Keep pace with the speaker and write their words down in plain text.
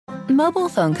Mobile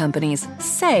phone companies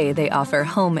say they offer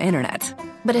home internet.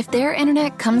 But if their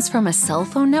internet comes from a cell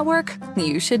phone network,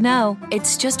 you should know.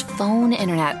 It's just phone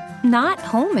internet, not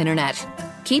home internet.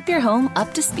 Keep your home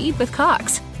up to speed with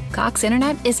Cox. Cox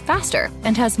internet is faster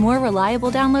and has more reliable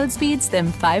download speeds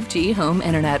than 5G home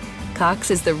internet.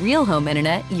 Cox is the real home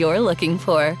internet you're looking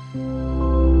for.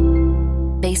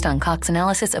 Based on Cox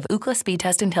analysis of Ookla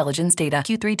Speedtest Intelligence data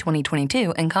Q3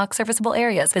 2022 and Cox serviceable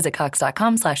areas, visit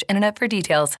cox.com/internet for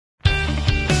details.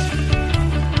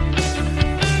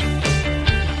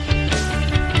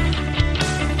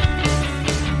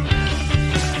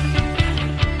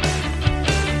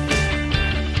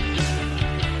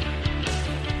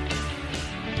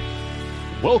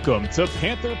 Welcome to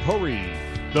Panther Puri,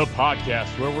 the podcast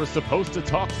where we're supposed to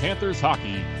talk Panthers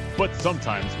hockey, but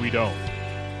sometimes we don't.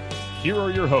 Here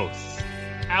are your hosts,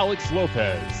 Alex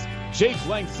Lopez, Jake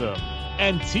Langsam,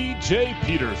 and TJ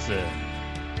Peterson.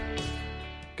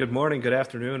 Good morning, good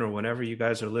afternoon, or whenever you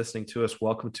guys are listening to us.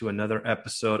 Welcome to another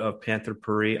episode of Panther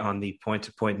Puri on the Point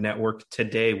to Point Network.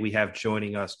 Today we have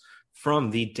joining us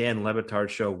from the Dan Le Batard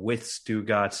Show with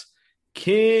Stugotz,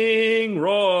 King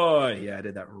Roy. Yeah, I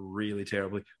did that really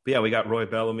terribly. But yeah, we got Roy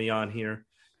Bellamy on here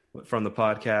from the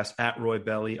podcast, at Roy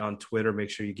Belly on Twitter. Make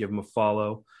sure you give him a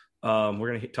follow. We're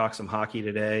going to talk some hockey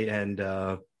today, and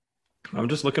I'm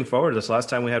just looking forward to this. Last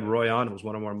time we had Roy on, it was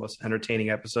one of our most entertaining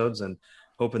episodes, and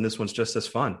hoping this one's just as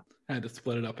fun. I had to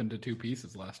split it up into two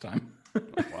pieces last time.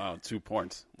 Wow, 2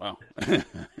 points. Wow.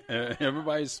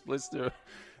 Everybody splits their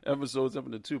episodes up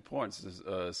into 2 points.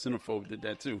 Cinephobe did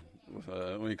that too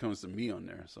when it comes to me on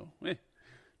there. So, hey.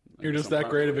 You're just that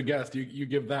great of a guest. You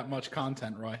give that much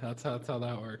content, Roy. That's how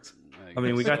that works. I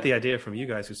mean, we got the idea from you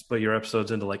guys who split your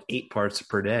episodes into like 8 parts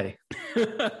per day.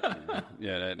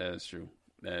 Yeah, that is true.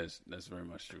 That's very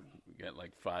much true. We got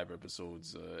like 5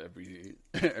 episodes every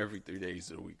 3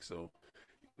 days of the week. So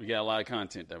we got a lot of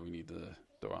content that we need to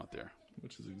throw out there.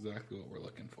 Which is exactly what we're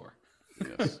looking for.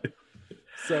 Yes.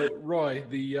 So, Roy,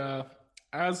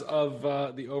 as of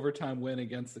the overtime win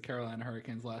against the Carolina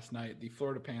Hurricanes last night, the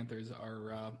Florida Panthers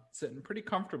are sitting pretty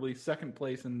comfortably second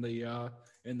place in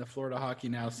the Florida Hockey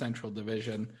Now Central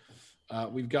Division.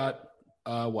 We've got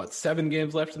 7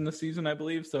 games left in the season, I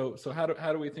believe. So how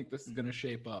do we think this is going to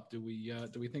shape up? Do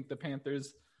we think the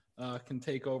Panthers can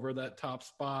take over that top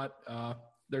spot?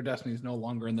 Their destiny is no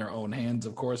longer in their own hands.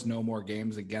 Of course, no more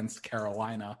games against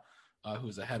Carolina,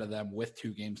 who's ahead of them with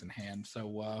 2 games in hand.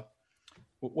 So.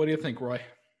 What do you think, Roy?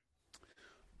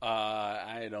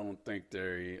 I don't think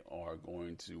they are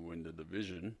going to win the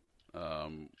division,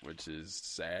 which is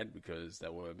sad because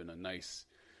that would have been a nice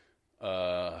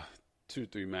 2-3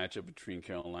 matchup between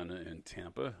Carolina and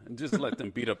Tampa, and just let them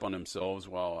beat up on themselves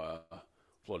while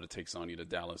Florida takes on either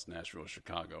Dallas, Nashville, or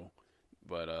Chicago.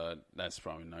 But that's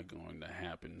probably not going to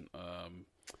happen.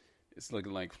 It's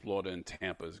looking like Florida and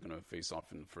Tampa is going to face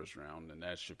off in the first round, and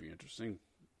that should be interesting.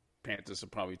 Panthers will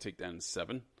probably take that in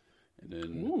 7, and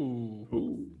then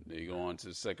they go on to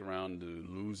the second round to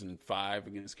lose in 5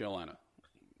 against Carolina,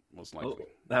 most likely. Oh,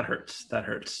 that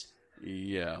hurts.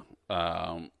 Yeah.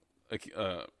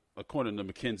 According to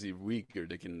Mackenzie Weegar,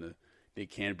 they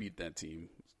can beat that team,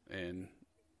 and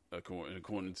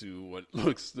according to what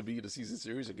looks to be the season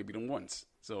series, they could beat them once.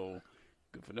 So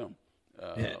good for them.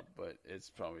 Yeah. But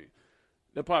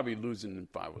they'll probably be losing in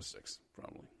 5 or 6,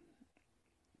 probably.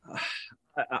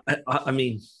 I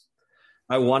mean,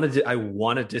 I want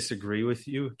to disagree with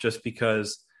you just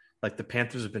because like the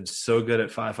Panthers have been so good at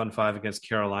 5-on-5 against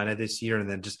Carolina this year, and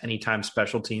then just anytime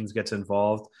special teams gets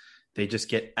involved, they just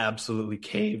get absolutely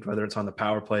caved, whether it's on the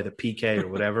power play, the PK, or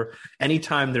whatever.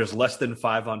 Anytime there's less than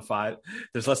 5-on-5,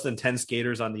 there's less than 10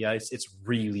 skaters on the ice, it's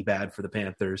really bad for the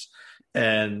Panthers.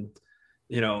 And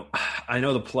you know, I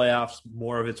know the playoffs,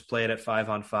 more of it's played at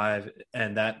 5-on-5,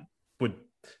 and that would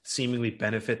seemingly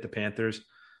benefit the Panthers.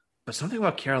 But something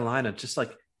about Carolina, just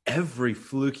like every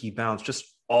fluky bounce just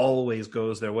always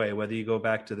goes their way, whether you go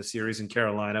back to the series in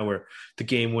Carolina where the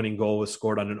game-winning goal was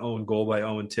scored on an own goal by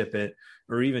Owen Tippett,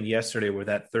 or even yesterday where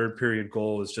that third period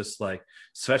goal is just like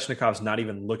Svechnikov's not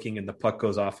even looking and the puck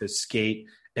goes off his skate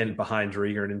and behind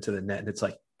Drieger and into the net. And it's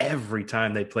like every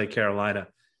time they play Carolina,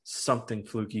 something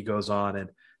fluky goes on, and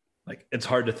like it's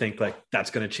hard to think like that's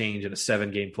going to change in a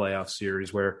 7-game playoff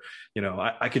series where, you know,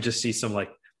 I could just see some like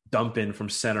dump in from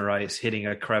center ice hitting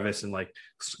a crevice and like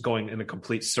going in a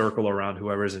complete circle around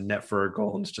whoever's in net for a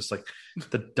goal, and it's just like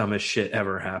the dumbest shit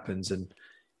ever happens. And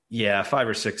yeah, 5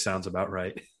 or 6 sounds about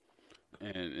right.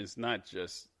 And it's not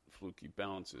just fluky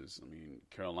bounces. I mean,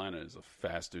 Carolina is a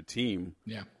faster team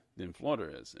than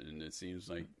Florida is, and it seems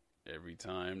like every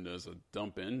time there's a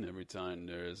dump in, every time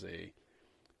there's a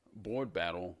board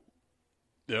battle,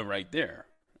 they're right there.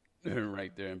 They're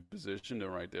right there in position. They're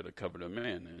right there to cover the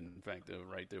man. And in fact, they're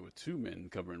right there with two men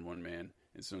covering one man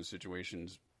in some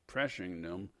situations, pressuring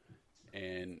them,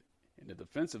 and in the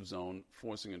defensive zone,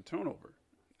 forcing a turnover.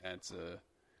 That's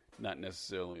not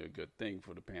necessarily a good thing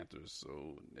for the Panthers.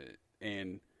 So,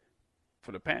 and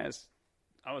for the past,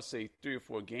 I would say 3 or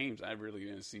 4 games, I really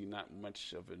didn't see not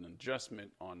much of an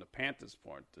adjustment on the Panthers'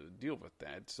 part to deal with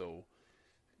that. So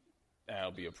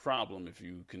that'll be a problem if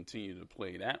you continue to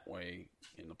play that way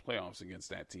in the playoffs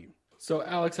against that team. So,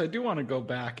 Alex, I do want to go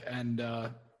back and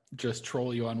just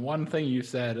troll you on one thing you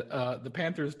said. The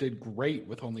Panthers did great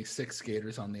with only 6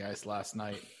 skaters on the ice last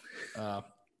night. That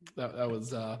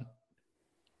was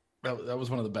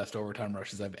one of the best overtime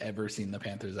rushes I've ever seen the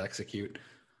Panthers execute.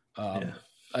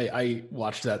 I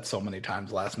watched that so many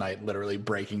times last night, literally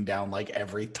breaking down like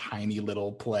every tiny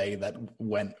little play that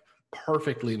went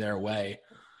perfectly their way.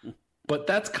 But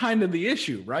that's kind of the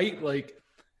issue, right? Like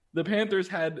the Panthers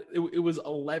had, it was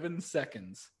 11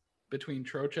 seconds between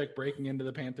Trocheck breaking into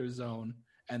the Panthers zone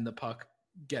and the puck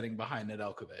getting behind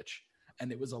Nedeljkovic.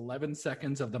 And it was 11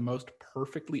 seconds of the most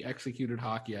perfectly executed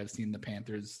hockey I've seen the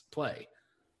Panthers play.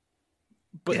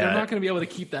 But they're not going to be able to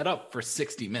keep that up for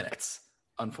 60 minutes,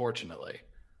 unfortunately.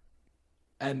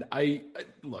 And I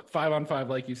look, 5-on-5,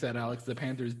 like you said, Alex, the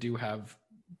Panthers do have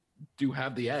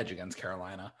the edge against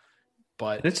Carolina,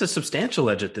 but it's a substantial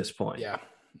edge at this point. Yeah,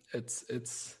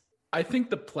 it's. I think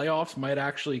the playoffs might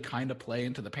actually kind of play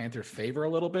into the Panthers' favor a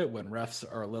little bit when refs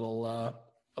are a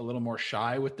little more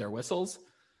shy with their whistles,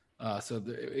 so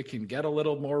it can get a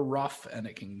little more rough and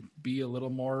it can be a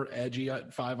little more edgy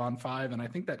at 5-on-5, and I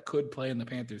think that could play in the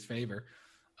Panthers' favor.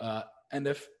 And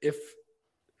if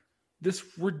this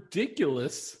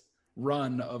ridiculous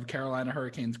run of Carolina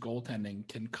Hurricanes goaltending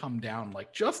can come down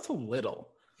like just a little,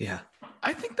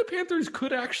 I think the Panthers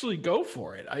could actually go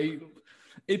for it.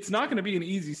 It's not going to be an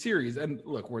easy series. And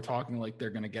look, we're talking like they're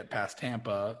going to get past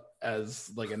Tampa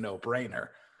as like a no-brainer.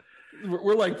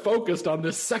 We're like focused on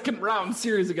this second round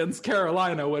series against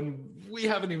Carolina when we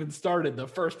haven't even started the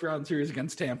first round series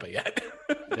against Tampa yet.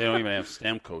 They don't even have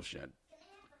Stamkos yet.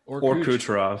 Or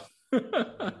Kucherov.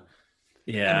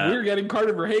 Yeah, and we're getting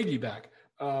Carter Verhaeghe back,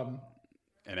 and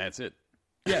that's it.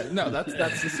 Yeah, no,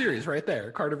 that's the series right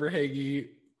there. Carter Verhaeghe,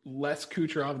 less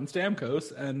Kucherov and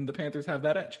Stamkos, and the Panthers have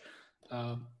that edge.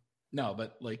 No,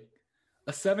 but like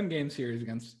a 7-game series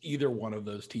against either one of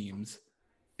those teams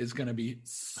is going to be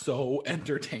so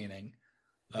entertaining,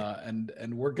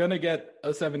 and we're going to get a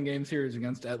 7-game series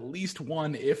against at least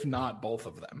one, if not both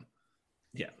of them.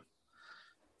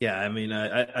 Yeah, I mean,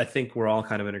 I think we're all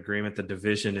kind of in agreement. The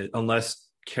division, unless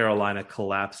Carolina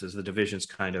collapses, the division's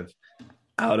kind of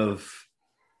out of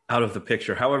the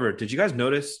picture. However, did you guys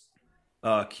notice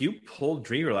Q pulled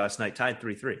Dreamer last night, tied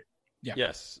 3-3? Yeah.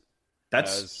 Yes.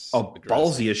 That's a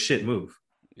ballsy as shit move.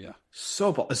 Yeah.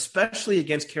 Especially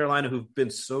against Carolina, who've been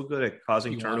so good at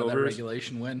causing turnovers. That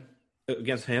regulation win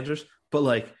against Panthers. But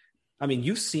like, I mean,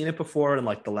 you've seen it before in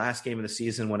like the last game of the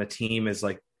season when a team is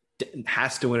like,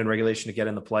 has to win in regulation to get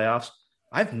in the playoffs.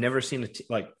 I've never seen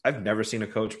a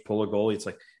coach pull a goalie. It's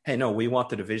like, hey, no, we want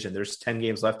the division. There's 10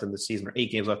 games left in the season or 8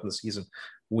 games left in the season.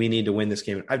 We need to win this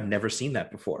game. I've never seen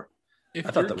that before.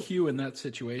 If you're Q in that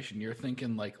situation, you're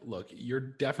thinking like, look, you're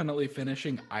definitely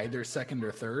finishing either second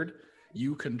or third.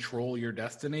 You control your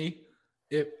destiny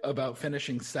about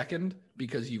finishing second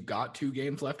because you've got 2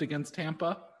 games left against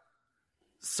Tampa.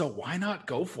 So why not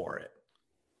go for it?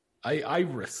 I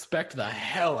respect the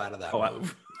hell out of that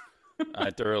move.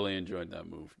 I thoroughly enjoyed that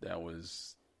move. That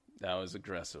was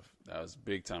aggressive. That was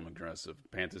big time aggressive.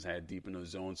 Panthers had deep in the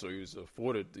zone, so he was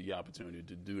afforded the opportunity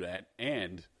to do that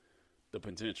and the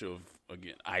potential of,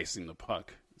 again, icing the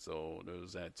puck. So there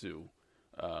was that too.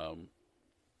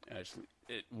 Actually,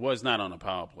 it was not on a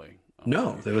power play.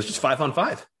 No, it was just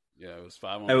 5-on-5. Yeah, it was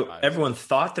 5-on-5. Everyone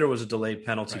thought there was a delayed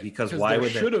penalty because why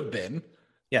would there should have been?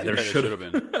 Yeah, there should have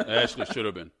been. There actually should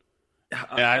have been.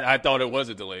 And I thought it was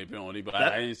a delayed penalty, but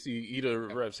I didn't see either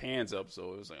ref's hands up,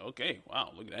 so it was like, okay,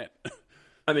 wow, look at that.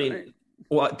 I mean,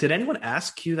 well, did anyone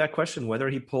ask you that question, whether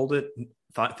he pulled it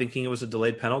thinking it was a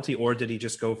delayed penalty, or did he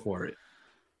just go for it?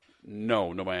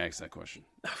 No, nobody asked that question.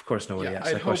 Of course nobody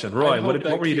asked that question. Roy,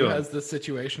 what were you doing? Has the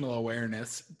situational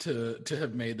awareness to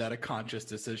have made that a conscious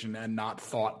decision and not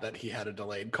thought that he had a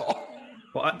delayed call.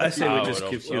 Well, I say we just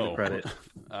give you the credit.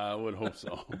 I would hope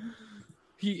so.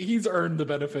 He's earned the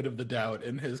benefit of the doubt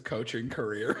in his coaching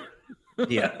career.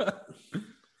 Yeah.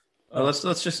 Well,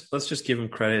 let's just give him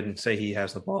credit and say he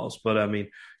has the balls. But I mean,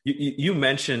 you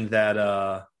mentioned that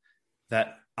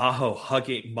Aho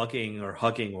mugging,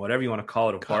 whatever you want to call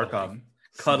it, of Barkov,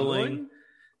 cuddling.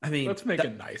 I mean, let's make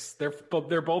it nice. They're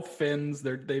both Finns.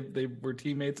 They were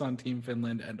teammates on Team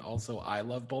Finland, and also I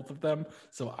love both of them.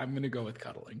 So I'm going to go with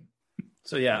cuddling.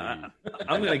 So yeah,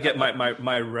 I'm going to get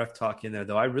my ref talk in there,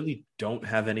 though. I really don't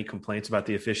have any complaints about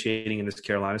the officiating in this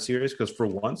Carolina series because for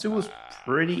once it was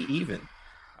pretty even.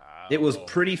 It was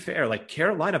pretty fair. Like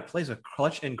Carolina plays a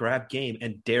clutch and grab game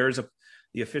and dares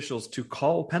the officials to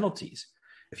call penalties.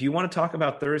 If you want to talk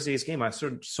about Thursday's game, I've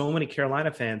heard so many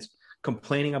Carolina fans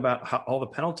complaining about all the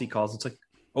penalty calls. It's like,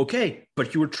 okay,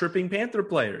 but you were tripping Panther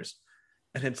players.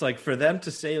 And it's like for them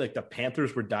to say like the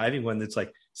Panthers were diving when it's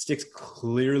like sticks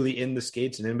clearly in the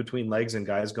skates and in between legs and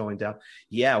guys going down.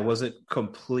 Yeah, was it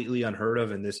completely unheard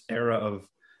of in this era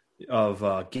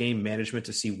of game management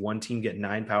to see one team get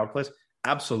 9 power plays?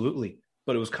 Absolutely.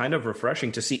 But it was kind of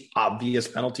refreshing to see obvious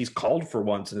penalties called for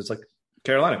once. And it's like,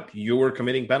 Carolina, you were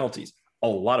committing penalties, a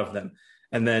lot of them.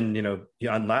 And then,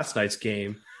 on last night's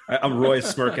game, I'm Roy's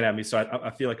smirking at me, so I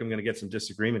feel like I'm going to get some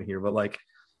disagreement here. But like,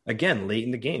 again, late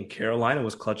in the game, Carolina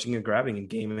was clutching and grabbing in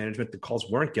game management. The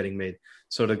calls weren't getting made.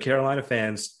 So the Carolina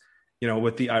fans,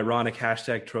 with the ironic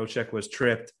hashtag Trocheck was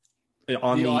tripped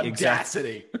on the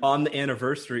audacity on the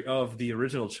anniversary of the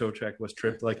original Trocheck was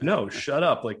tripped. Like, no, shut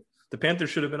up. Like the Panthers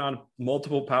should have been on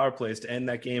multiple power plays to end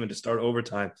that game and to start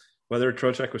overtime. Whether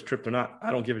Trocheck was tripped or not,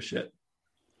 I don't give a shit.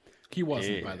 He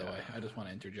wasn't, by the way. I just want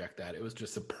to interject that. It was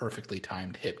just a perfectly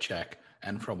timed hip check.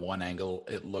 And from one angle,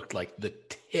 it looked like the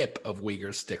tip of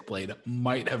Uyghur's stick blade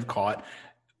might have caught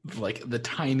like the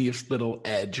tiniest little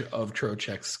edge of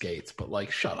Trocheck's skates. But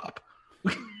like, shut up.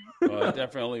 Well, it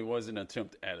definitely was an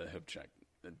attempt at a hip check.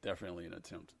 Definitely an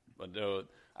attempt. But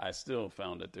I still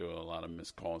found that there were a lot of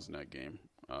missed calls in that game,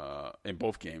 in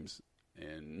both games.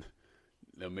 And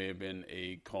there may have been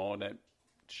a call that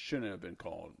shouldn't have been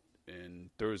called in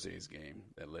Thursday's game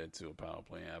that led to a power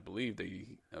play. I believe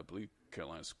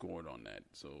Carolina scored on that.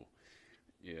 So,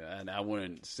 yeah, and I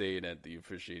wouldn't say that the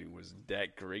officiating was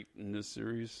that great in this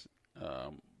series,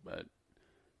 but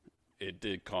it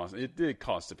did cost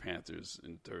the Panthers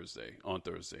on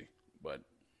Thursday. But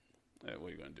what are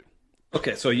you going to do?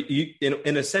 Okay, so you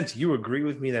in a sense, you agree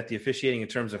with me that the officiating in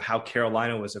terms of how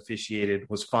Carolina was officiated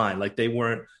was fine. Like they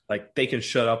weren't like they can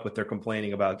shut up with their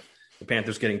complaining about the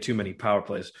Panthers getting too many power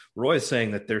plays. Roy is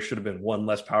saying that there should have been one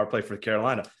less power play for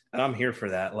Carolina, and I'm here for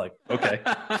that. Like, okay,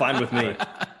 fine with me.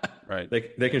 Right.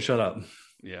 They can shut up.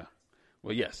 Yeah.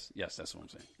 Well, yes, that's what I'm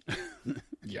saying.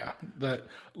 Yeah.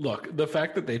 Look, the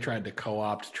fact that they tried to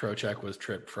co-opt Trocheck was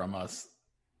tripped from us.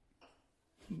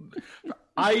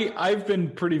 I've been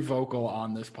pretty vocal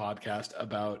on this podcast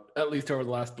about, at least over the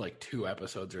last like 2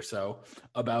 episodes or so,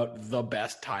 about the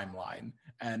best timeline.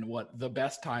 And what the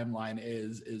best timeline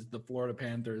is the Florida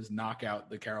Panthers knock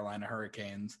out the Carolina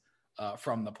Hurricanes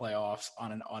from the playoffs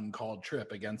on an uncalled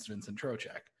trip against Vincent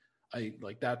Trocheck.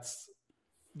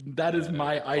 That is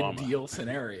my ideal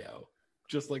scenario.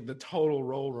 Just like the total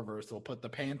role reversal, put the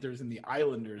Panthers in the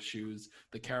Islanders' shoes,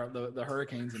 the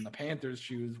Hurricanes in the Panthers'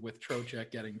 shoes with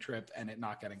Trocheck getting tripped and it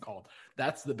not getting called.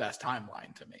 That's the best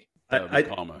timeline to me. That would be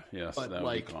calmer. Yes, but that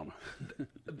would be calmer.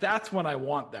 That's when I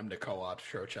want them to co-opt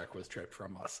Trocheck was tripped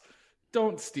from us.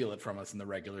 Don't steal it from us in the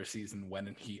regular season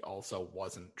when he also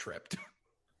wasn't tripped.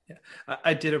 Yeah,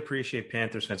 I did appreciate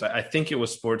Panthers fans. I think it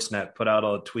was Sportsnet put out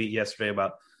a tweet yesterday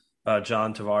about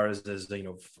John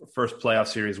Tavares' first playoff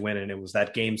series win, and it was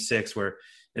that game 6 where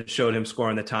it showed him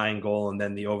scoring the tying goal and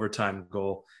then the overtime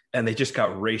goal, and they just got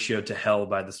ratioed to hell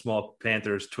by the small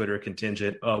Panthers Twitter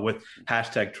contingent with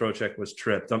hashtag Trocheck was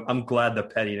tripped. I'm glad the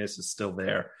pettiness is still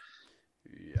there.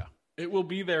 Yeah, it will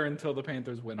be there until the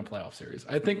Panthers win a playoff series.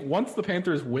 I think once the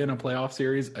Panthers win a playoff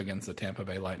series against the Tampa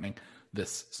Bay Lightning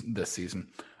this season,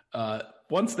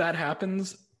 once that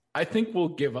happens, I think we'll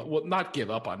give up. Well, not give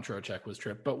up on Trocheck was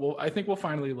tripped, but I think we'll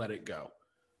finally let it go.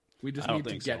 We just need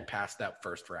to get past that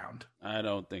first round. I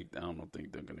don't think they're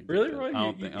going to. Really, Roy?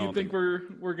 You think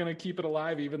we're going to keep it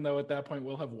alive, even though at that point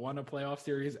we'll have won a playoff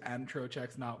series and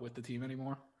Trocheck's not with the team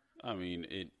anymore? I mean,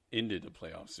 it ended the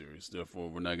playoff series, therefore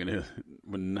we're not going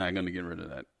to get rid of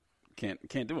that.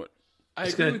 Can't do it. I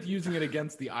agree with using it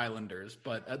against the Islanders,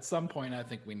 but at some point I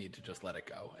think we need to just let it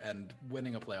go. And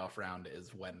winning a playoff round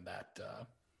is when that.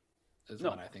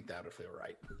 When I think that would feel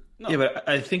right. No. Yeah, but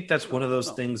I think that's one of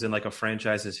those things in like a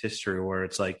franchise's history where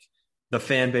it's like the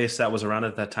fan base that was around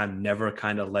at that time never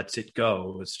kind of lets it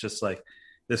go. It's just like,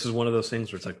 this is one of those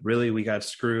things where it's like, really, we got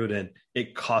screwed and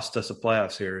it cost us a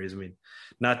playoff series. I mean,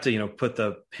 not to, put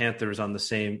the Panthers on the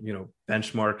same,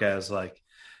 benchmark as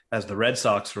the Red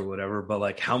Sox or whatever, but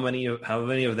like how many of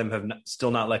them have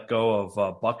still not let go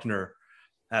of Buckner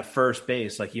at first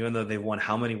base? Like, even though they've won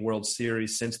how many World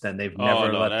Series since then, they've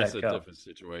never let that go. That's a different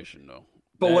situation, though.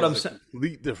 But what I'm saying,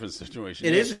 complete different situation.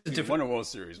 It is a different. Win a World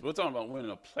Series. We're talking about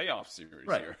winning a playoff series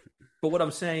here. But what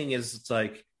I'm saying is, it's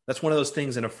like that's one of those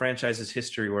things in a franchise's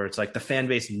history where it's like the fan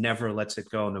base never lets it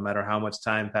go, no matter how much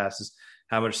time passes,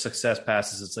 how much success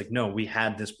passes. It's like, no, we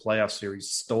had this playoff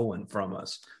series stolen from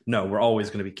us. No, we're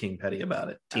always going to be King Petty about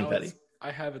it. Team Petty.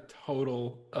 I have a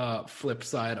total flip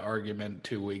side argument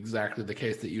to exactly the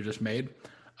case that you just made.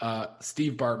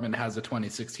 Steve Bartman has a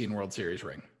 2016 World Series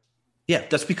ring. Yeah,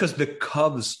 that's because the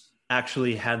Cubs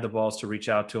actually had the balls to reach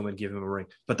out to him and give him a ring.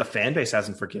 But the fan base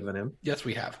hasn't forgiven him. Yes,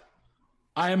 we have.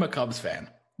 I am a Cubs fan.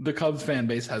 The Cubs fan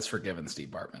base has forgiven Steve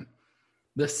Bartman.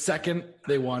 The second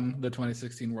they won the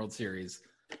 2016 World Series,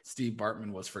 Steve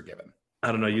Bartman was forgiven.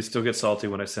 I don't know. You still get salty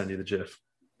when I send you the GIF.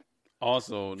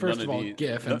 Also, first of all,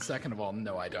 GIF, and second of all,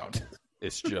 no, I don't.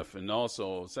 It's GIF. And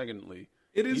also, secondly,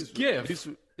 it is GIF.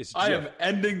 It's I am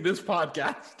ending this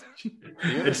podcast.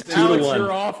 It's 2-1. Alex,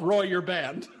 you're off. Roy, you're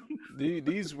banned.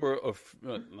 These were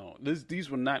these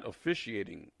were not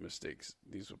officiating mistakes.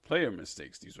 These were player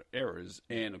mistakes. These were errors,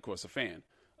 and of course, a fan.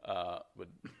 But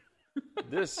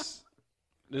this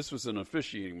was an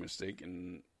officiating mistake,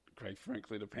 and quite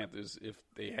frankly, the Panthers, if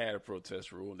they had a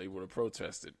protest rule, they would have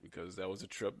protested because that was a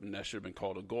trip, and that should have been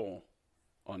called a goal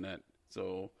on that.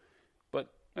 So, but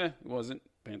it wasn't.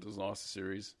 Panthers lost the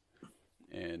series,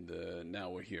 and now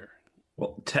we're here.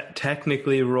 Well,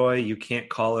 technically, Roy, you can't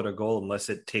call it a goal unless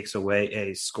it takes away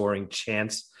a scoring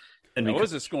chance. And it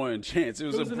was a scoring chance. It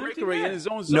was a breakaway in his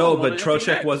own zone. No, but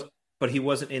Trocheck was, but he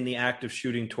wasn't in the act of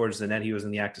shooting towards the net. He was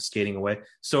in the act of skating away.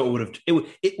 So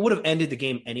it would have ended the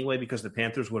game anyway because the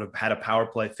Panthers would have had a power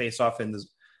play face off in the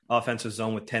offensive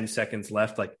zone with 10 seconds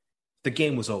left. Like the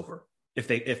game was over if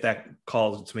that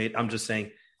call was made. I'm just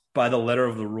saying, by the letter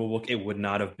of the rule book, it would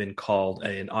not have been called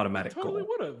an automatic goal. Totally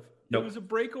would have. Nope. It was a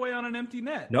breakaway on an empty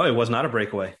net. No, it was not a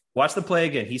breakaway. Watch the play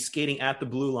again. He's skating at the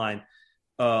blue line,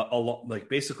 along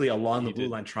the blue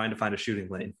line, trying to find a shooting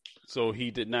lane. So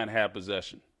he did not have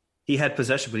possession. He had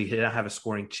possession, but he did not have a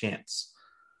scoring chance.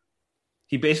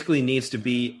 He basically needs to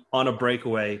be on a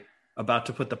breakaway, about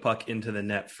to put the puck into the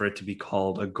net for it to be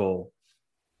called a goal.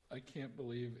 I can't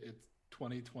believe it's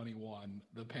 2021.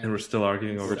 The Panthers, and we're still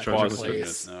arguing over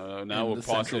Trocheck. Now we're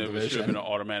pausing. It should have been an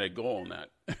automatic goal on that.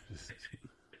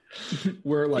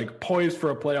 We're like poised for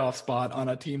a playoff spot on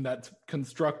a team that's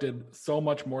constructed so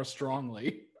much more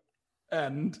strongly,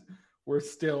 and we're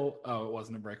still. Oh, it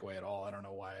wasn't a breakaway at all. I don't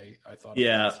know why I thought.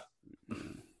 Yeah. It was.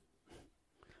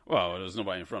 Well, there was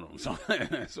nobody in front of him,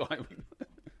 so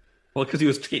Well, because he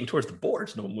was skating towards the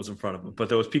boards, no one was in front of him, but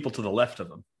there was people to the left of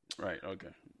him. Right. Okay.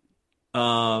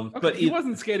 But he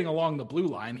wasn't skating along the blue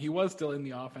line. He was still in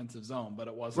the offensive zone, but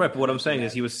it wasn't. Right. But what I'm saying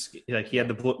is he was he had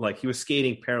he was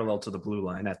skating parallel to the blue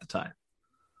line at the time.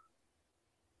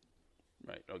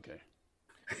 Right. Okay.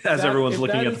 As everyone's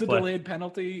looking at the play. If that is a delayed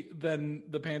penalty, then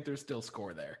the Panthers still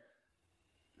score there.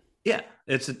 Yeah,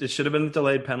 it should have been a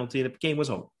delayed penalty. The game was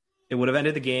over. It would have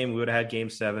ended the game. We would have had Game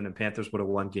 7, and Panthers would have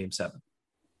won Game 7.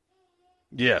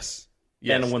 Yes.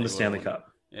 And won the Stanley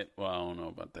Cup. Well, I don't know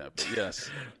about that, but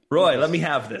yes. Roy, let me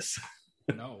have this.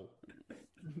 No.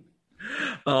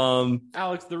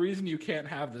 Alex, the reason you can't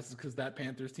have this is because that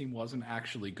Panthers team wasn't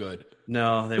actually good.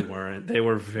 No, they weren't. They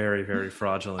were very, very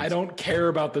fraudulent. I don't care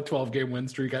about the 12-game win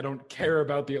streak. I don't care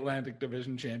about the Atlantic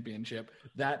Division Championship.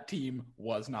 That team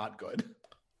was not good.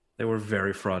 They were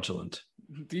very fraudulent.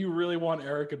 Do you really want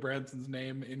Eric Branson's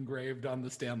name engraved on the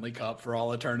Stanley Cup for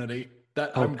all eternity?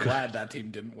 I'm glad that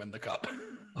team didn't win the cup.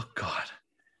 Oh, God.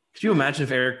 Could you imagine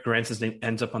if Eric Branson's name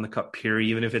ends up on the cup, period,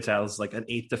 even if it's as like an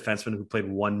eighth defenseman who played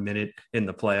 1 minute in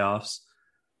the playoffs?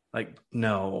 Like,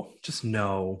 no. Just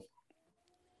no.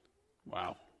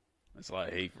 Wow. That's a lot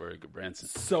of hate for Eric Branson.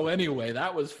 So anyway,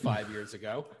 that was 5 years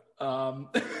ago.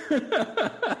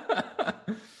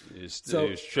 He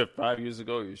was tripped 5 years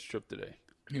ago. He was tripped today.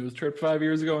 He was tripped 5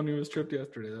 years ago, and he was tripped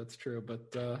yesterday. That's true.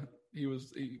 But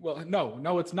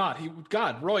no, it's not.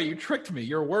 God, Roy, you tricked me.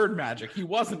 Your word magic. He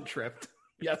wasn't tripped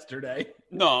yesterday.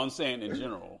 No, I'm saying in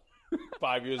general.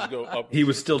 5 years ago, he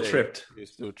was still tripped. He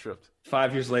was still tripped.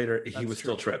 5 years later, he was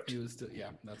still tripped. He was still, yeah,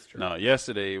 that's true. No,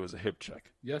 yesterday it was a hip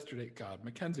check. Yesterday, God,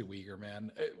 Mackenzie Weegar,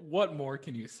 man. What more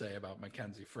can you say about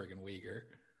Mackenzie friggin' Weegar?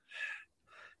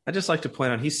 I just like to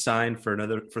point out he signed for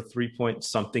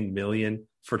 3-point-something million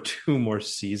for 2 more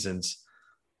seasons.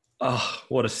 Oh,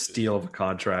 what a steal of a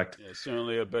contract. Yeah,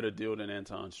 certainly a better deal than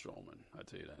Anton Stroman, I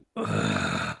tell you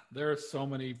that. There are so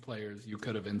many players you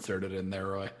could have inserted in there,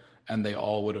 Roy, and they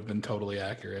all would have been totally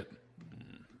accurate.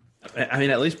 I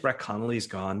mean, at least Brett Connolly's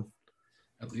gone.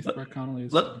 At least Brett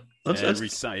Connolly's gone.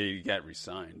 He got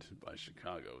re-signed by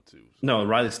Chicago, too. No,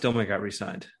 Riley Stillman got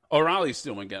re-signed. Oh, Riley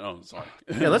Stillman got. Oh, sorry.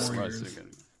 Yeah,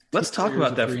 Let's talk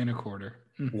about that. 3 1/4.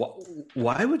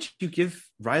 Why would you give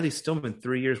Riley Stillman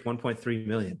 3 years, $1.3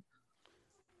 million?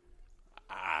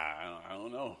 I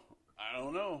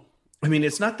don't know. I mean,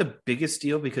 it's not the biggest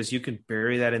deal because you can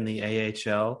bury that in the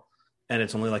AHL and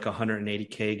it's only like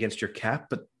 $180K against your cap.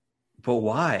 But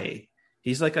why?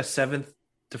 He's like a seventh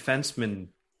defenseman,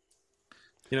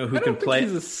 who can play.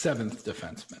 He's a seventh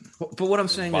defenseman. But what I'm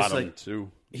saying is like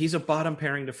two. He's a bottom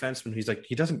pairing defenseman. He's like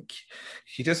he doesn't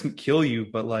kill you,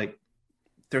 but like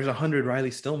there's 100 Riley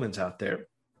Stillmans out there.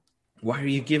 Why are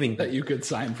you giving that you could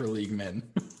sign for league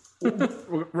min?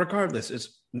 Regardless,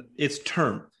 it's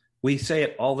term. We say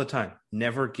it all the time.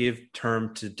 Never give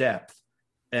term to depth.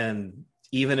 And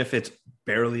even if it's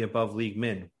barely above league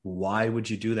min, why would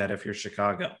you do that if you're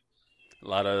Chicago? A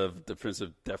lot of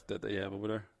defensive depth that they have over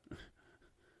there.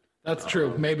 That's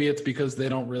true. Maybe it's because they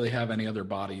don't really have any other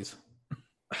bodies.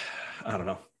 I don't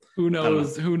know. Who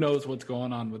knows? Who knows what's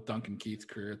going on with Duncan Keith's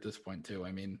career at this point, too?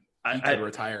 I mean, he could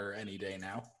retire any day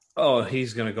now. Oh,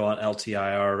 he's going to go on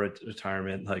LTIR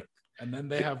retirement. And then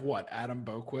they have what? Adam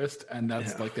Boquist, and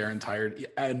that's like their entire,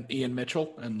 and Ian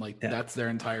Mitchell, and that's their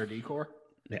entire decor.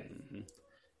 Yeah.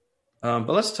 But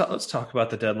let's talk about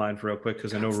the deadline real quick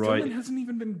because I know Roy Stillman hasn't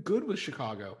even been good with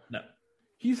Chicago. No,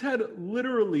 he's had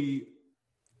literally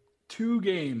 2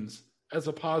 games as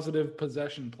a positive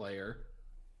possession player,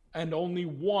 and only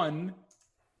 1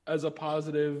 as a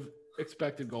positive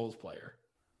expected goals player.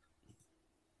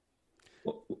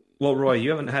 Well, Roy, you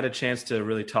haven't had a chance to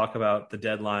really talk about the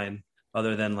deadline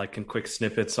other than like in quick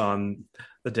snippets on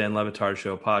the Dan Le Batard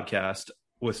Show podcast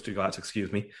with Stugotz,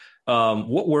 excuse me.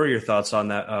 What were your thoughts on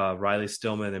that Riley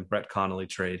Stillman and Brett Connolly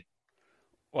trade?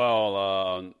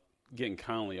 Well, getting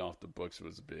Connolly off the books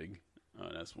was big.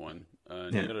 That's one.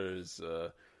 The other is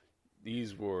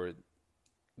these were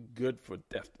good for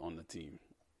depth on the team.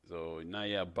 So now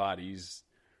you have bodies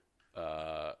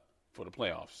for the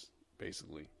playoffs,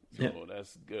 basically. So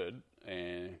that's good.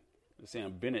 And the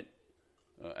Sam Bennett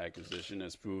acquisition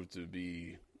has proved to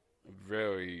be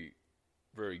very,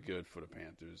 very good for the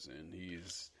Panthers, and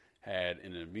he's had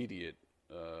an immediate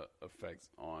effect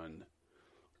on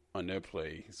their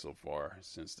play so far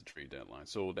since the trade deadline.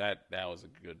 So that was a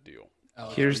good deal.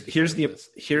 Here's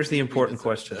the important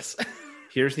question.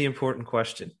 Here's the important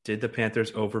question: did the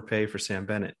Panthers overpay for Sam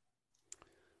Bennett?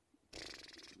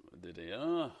 Did they?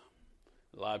 A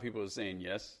lot of people are saying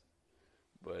yes,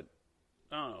 but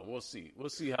I don't know. We'll see. We'll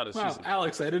see how the season. Wow,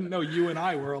 Alex, I didn't know you and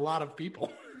I were a lot of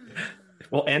people.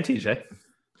 Well, and TJ.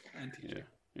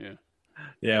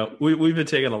 Yeah. We've been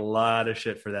taking a lot of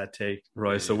shit for that take,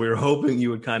 Roy. So we were hoping you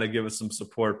would kind of give us some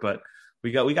support, but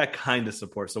we got kind of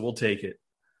support, so we'll take it.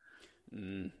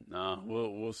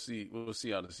 We'll see. We'll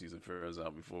see how the season fares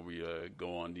out before we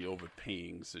go on the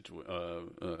overpaying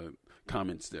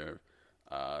comments there.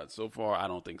 So far, I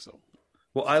don't think so.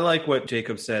 Well, I like what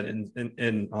Jacob said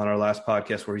in on our last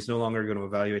podcast, where he's no longer going to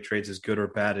evaluate trades as good or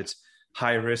bad. It's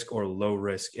high risk or low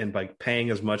risk. And by paying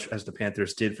as much as the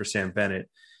Panthers did for Sam Bennett,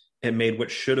 it made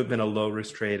what should have been a low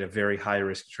risk trade a very high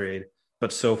risk trade.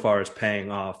 But so far, it's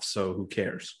paying off. So who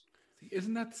cares?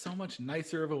 Isn't that so much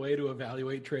nicer of a way to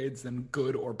evaluate trades than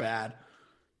good or bad?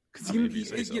 Because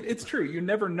it's true. You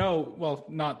never know. Well,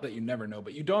 not that you never know,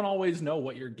 but you don't always know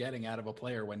what you're getting out of a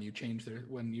player when you change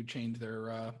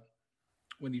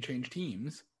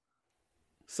teams.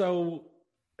 So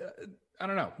I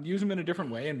don't know. Use him in a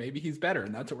different way, and maybe he's better.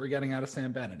 And that's what we're getting out of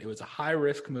Sam Bennett. It was a high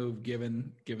risk move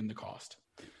given the cost.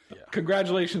 Yeah.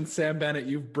 Congratulations, Sam Bennett.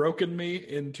 You've broken me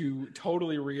into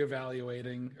totally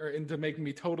reevaluating, or into making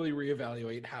me totally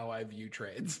reevaluate how I view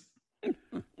trades.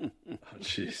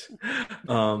 Jeez.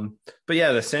 But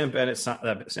yeah, the Sam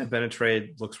Bennett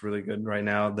trade looks really good right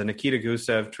now. The Nikita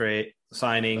Gusev trade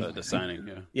signing, mix them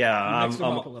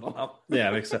up a little.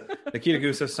 Mix up. Nikita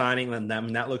Gusev signing, and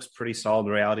that looks pretty solid.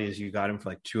 The reality is you got him for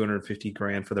like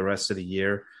 $250,000 for the rest of the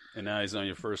year. And now he's on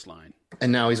your first line.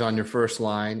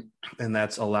 And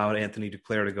that's allowed Anthony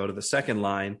Duclair to go to the second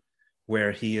line,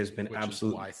 where he has been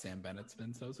absolutely why Sam Bennett's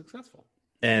been so successful.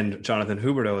 And Jonathan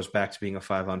Huberdeau is back to being a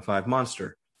 5-on-5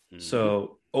 monster. Mm-hmm.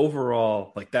 So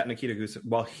overall, like that Nikita Gusev,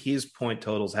 while his point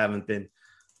totals haven't been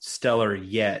stellar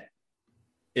yet,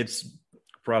 it's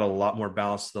brought a lot more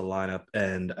balance to the lineup.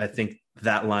 And I think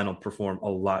that line will perform a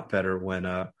lot better when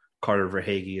Carter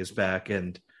Verhaeghe is back.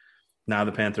 And now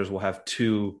the Panthers will have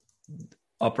 2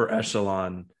 upper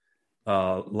echelon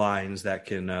lines that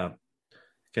can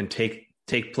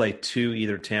take play to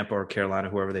either Tampa or Carolina,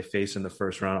 whoever they face in the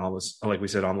first round. Almost, like we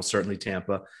said, almost certainly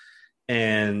Tampa.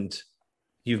 And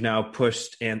you've now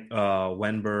pushed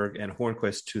Wenberg and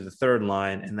Hornquist to the third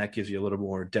line, and that gives you a little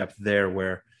more depth there,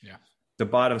 where the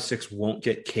bottom six won't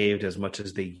get caved as much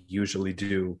as they usually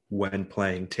do when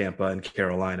playing Tampa and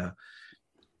Carolina.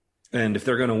 And if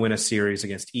they're going to win a series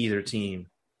against either team,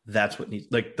 that's what needs,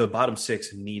 like the bottom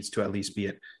six needs to at least be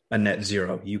at a net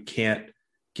zero. You can't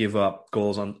give up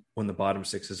goals on when the bottom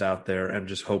six is out there and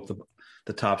just hope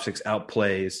the top six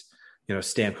outplays,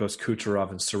 Stamkos,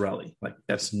 Kucherov, and Cirelli. Like,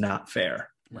 that's not fair.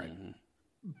 Right.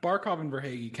 Barkov and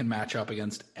Verhaeghe can match up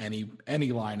against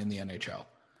any line in the NHL.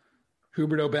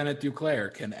 Huberdeau, Bennett,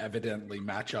 Duclair can evidently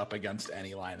match up against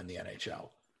any line in the NHL.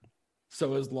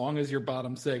 So as long as your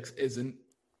bottom six isn't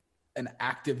an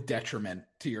active detriment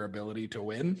to your ability to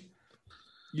win,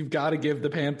 you've got to give the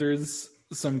Panthers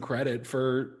some credit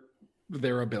for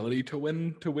their ability to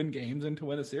win games and to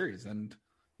win a series. And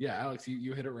yeah, Alex,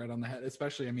 you hit it right on the head.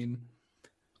 Especially, I mean,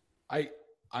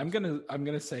 I'm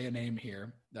gonna say a name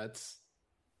here that's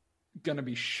gonna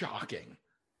be shocking.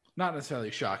 Not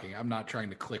necessarily shocking. I'm not trying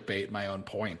to clickbait my own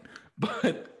point,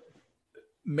 but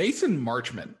Mason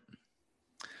Marchment,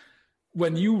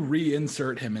 when you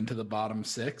reinsert him into the bottom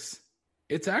six,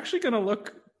 it's actually going to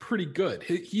look pretty good.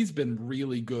 He's been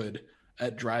really good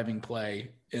at driving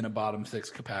play in a bottom six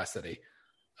capacity.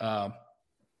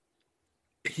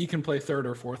 He can play third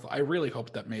or fourth. I really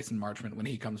hope that Mason Marchment, when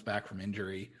he comes back from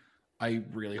injury, I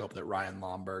really hope that Ryan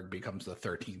Lomberg becomes the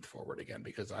 13th forward again,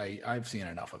 because I've seen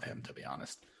enough of him, to be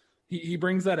honest. He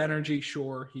brings that energy,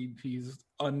 sure. He's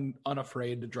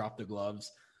unafraid to drop the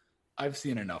gloves. I've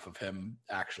seen enough of him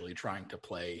actually trying to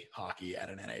play hockey at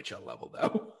an NHL level,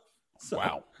 though. So.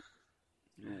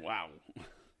 Wow.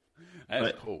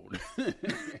 That's cold.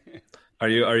 Are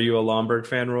you a Lomberg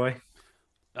fan, Roy?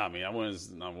 I mean, I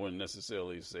wouldn't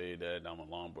necessarily say that I'm a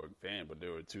Lomberg fan, but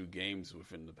there were 2 games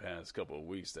within the past couple of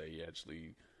weeks that he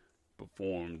actually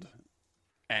performed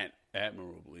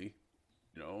admirably,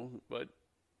 but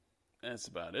that's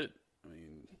about it. I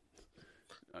mean,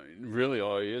 really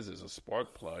all he is a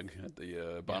spark plug at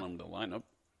the bottom of the lineup.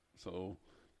 So,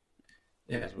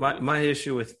 yeah, my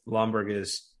issue with Lomberg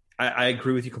is I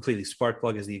agree with you completely. Spark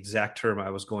plug is the exact term I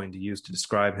was going to use to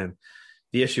describe him.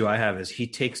 The issue I have is he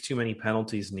takes too many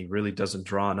penalties and he really doesn't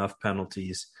draw enough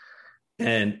penalties.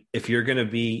 And if you're going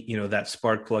to be, that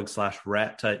spark plug /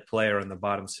 rat type player in the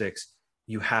bottom six,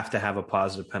 you have to have a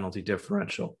positive penalty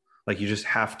differential. Like, you just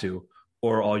have to,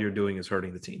 or all you're doing is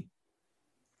hurting the team.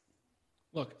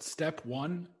 Look, step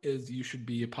 1 is you should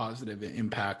be a positive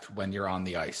impact when you're on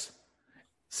the ice.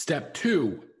 Step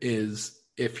 2 is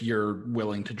if you're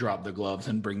willing to drop the gloves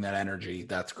and bring that energy,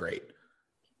 that's great.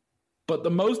 But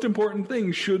the most important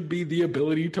thing should be the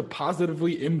ability to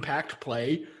positively impact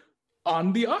play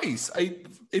on the ice.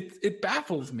 It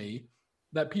baffles me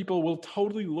that people will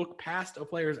totally look past a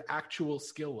player's actual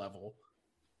skill level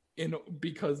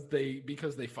because they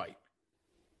fight.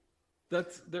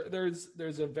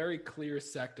 There's a very clear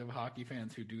sect of hockey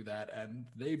fans who do that, and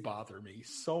they bother me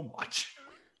so much.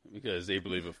 Because they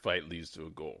believe a fight leads to a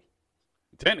goal.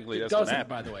 Technically, that's what happened. It doesn't,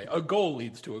 by the way. A goal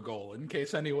leads to a goal. In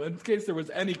case there was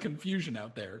any confusion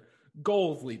out there,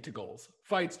 goals lead to goals.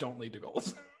 Fights don't lead to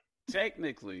goals.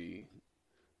 Technically,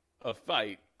 a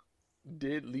fight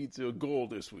did lead to a goal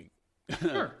this week.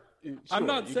 Sure. I'm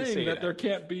not saying that there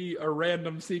can't be a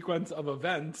random sequence of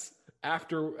events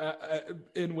after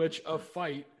in which a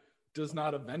fight does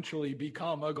not eventually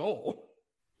become a goal.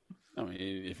 I mean,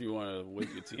 if you want to wake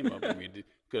your team up,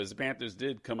 because the Panthers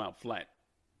did come out flat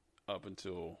up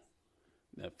until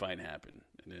that fight happened,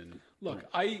 and then look,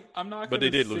 I'm not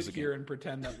going to sit here and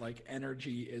pretend that like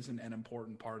energy isn't an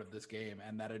important part of this game,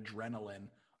 and that adrenaline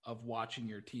of watching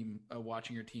your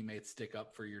teammates stick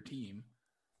up for your team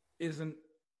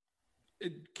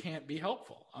it can't be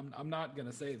helpful. I'm not going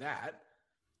to say that.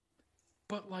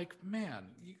 But, like, man,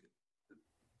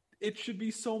 it should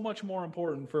be so much more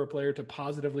important for a player to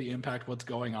positively impact what's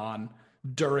going on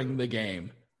during the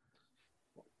game.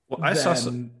 Well, I saw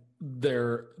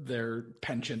their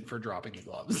penchant for dropping the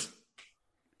gloves.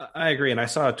 I agree, and I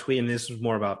saw a tweet, and this was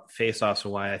more about face-offs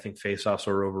and why I think face-offs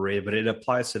are overrated, but it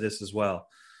applies to this as well.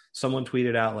 Someone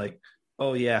tweeted out, like,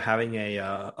 oh, yeah, having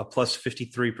a plus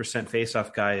 53%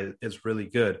 face-off guy is really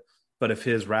good, but if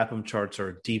his RAPM charts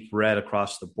are deep red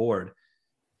across the board,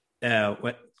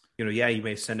 you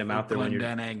may send him out there when you're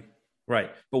Denning.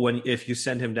 Right. But if you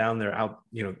send him down there out,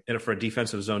 for a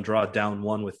defensive zone draw down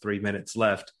 1 with 3 minutes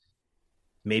left,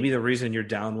 maybe the reason you're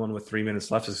down 1 with 3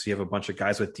 minutes left is because you have a bunch of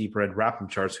guys with deep red RAPM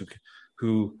charts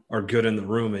who are good in the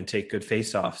room and take good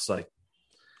face-offs. Like,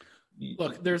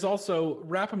 look, there's also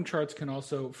RAPM charts can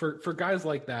also for guys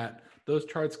like that, those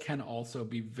charts can also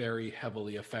be very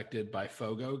heavily affected by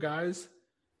FOGO guys.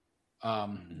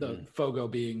 The FOGO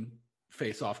being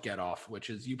face off, get off, which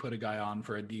is you put a guy on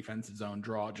for a defensive zone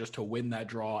draw just to win that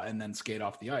draw and then skate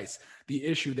off the ice. The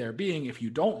issue there being, if you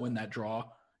don't win that draw,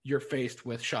 you're faced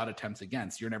with shot attempts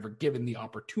against. You're never given the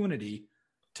opportunity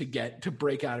to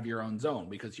break out of your own zone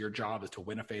because your job is to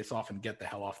win a face off and get the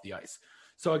hell off the ice.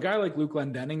 So a guy like Luke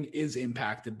Glendening is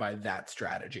impacted by that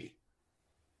strategy,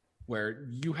 where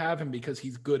you have him because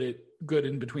he's good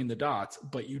in between the dots,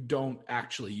 but you don't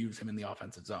actually use him in the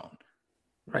offensive zone.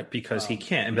 Right, because he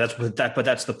can't. And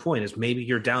that's the point, is maybe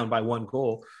you're down by 1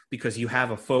 goal because you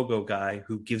have a Fogo guy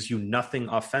who gives you nothing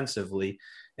offensively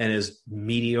and is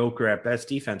mediocre at best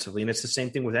defensively. And it's the same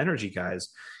thing with energy guys.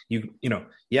 You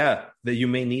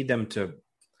may need them to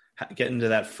get into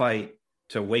that fight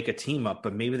to wake a team up,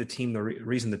 but maybe the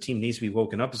reason the team needs to be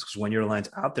woken up is because when your line's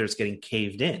out there, it's getting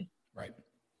caved in. Right.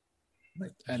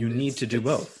 Like, you need to do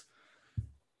both.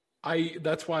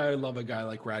 That's why I love a guy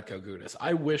like Radko Gudas.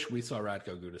 I wish we saw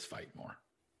Radko Gudas fight more.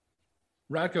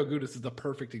 Radko Gudas is the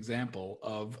perfect example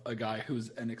of a guy who's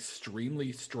an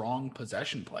extremely strong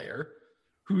possession player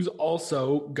who's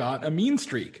also got a mean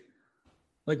streak.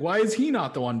 Like, why is he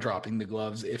not the one dropping the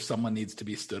gloves if someone needs to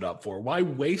be stood up for? Why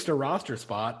waste a roster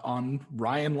spot on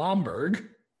Ryan Lomberg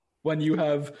when you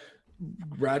have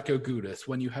Radko Gudas,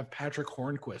 when you have Patrick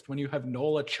Hornquist, when you have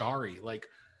Noel Acciari? Like,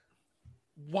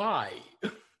 why?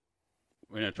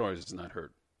 When Acciari is not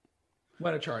hurt.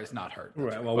 When Acciari is not hurt.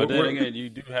 Right. Well, but then again, you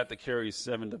do have to carry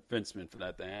 7 defensemen for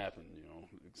that to happen,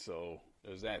 So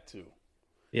there's that too.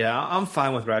 Yeah, I'm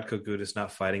fine with Radko Gudas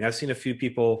not fighting. I've seen a few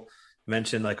people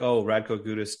mention like, oh, Radko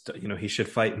Gudas, he should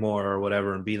fight more or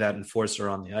whatever and be that enforcer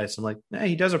on the ice. I'm like,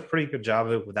 he does a pretty good job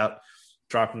of it without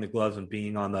dropping the gloves and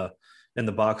being in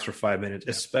the box for 5 minutes,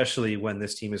 especially when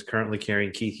this team is currently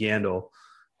carrying Keith Yandel,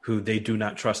 who they do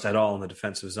not trust at all in the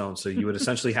defensive zone. So you would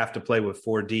essentially have to play with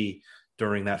 4D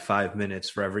during that 5 minutes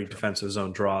for every defensive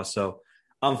zone draw. So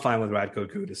I'm fine with Radko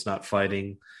Gudas not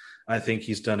fighting. I think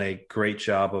he's done a great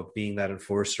job of being that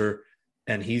enforcer,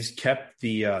 and he's kept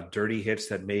the dirty hits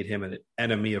that made him an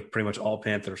enemy of pretty much all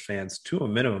Panthers fans to a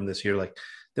minimum this year. Like,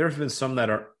 there have been some that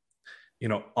are,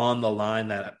 on the line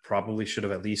that probably should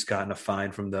have at least gotten a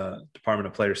fine from the Department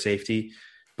of Player Safety.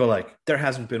 But like, there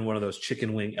hasn't been one of those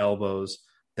chicken wing elbows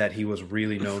that he was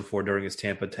really known for during his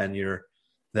Tampa tenure.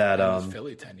 That his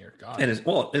Philly tenure, God, and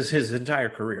his entire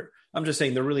career. I'm just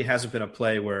saying there really hasn't been a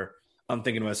play where I'm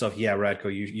thinking to myself, yeah,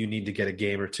 Radko, you need to get a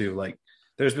game or two. Like,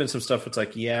 there's been some stuff that's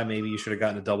like, yeah, maybe you should have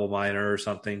gotten a double minor or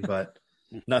something, but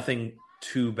nothing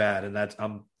too bad. And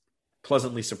I'm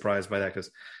pleasantly surprised by that,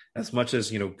 because as much as,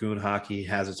 goon hockey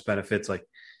has its benefits, like,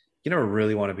 you never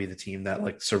really want to be the team that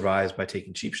like survives by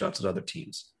taking cheap shots at other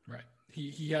teams. Right.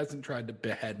 He hasn't tried to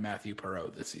behead Matthew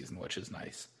Perreault this season, which is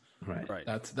nice. Right.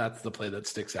 That's the play that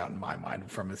sticks out in my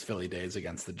mind from his Philly days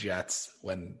against the Jets,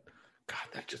 when, God,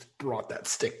 that just brought that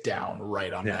stick down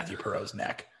right on Matthew Perreault's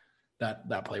neck.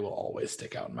 That play will always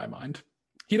stick out in my mind.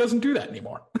 He doesn't do that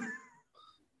anymore.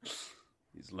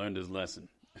 He's learned his lesson.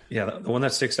 Yeah, the one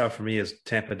that sticks out for me is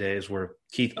Tampa days, where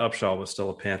Keith Upshaw was still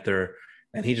a Panther,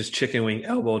 and he just chicken wing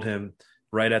elbowed him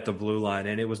right at the blue line,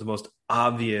 and it was the most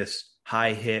obvious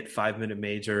high hit 5-minute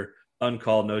major,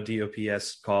 uncalled, no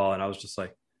DOPS call, and I was just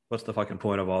like, what's the fucking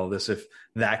point of all of this if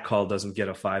that call doesn't get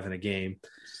a 5 in a game?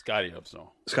 Scotty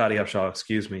Upshaw,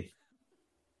 excuse me.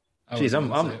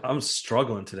 Jeez, I'm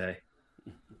struggling today.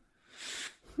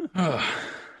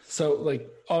 So, like,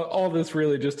 all this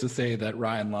really just to say that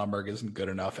Ryan Lomberg isn't good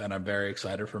enough, and I'm very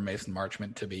excited for Mason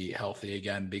Marchment to be healthy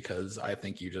again, because I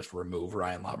think you just remove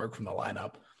Ryan Lomberg from the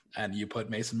lineup and you put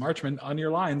Mason Marchment on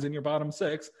your lines in your bottom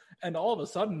 6, and all of a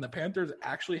sudden the Panthers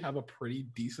actually have a pretty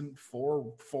decent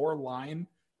four-line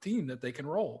team that they can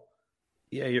roll.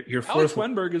 Yeah, your Alex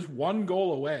Wennberg is 1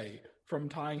 goal away from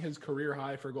tying his career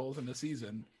high for goals in a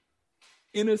season.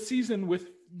 In a season with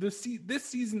this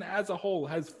season as a whole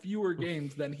has fewer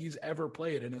games than he's ever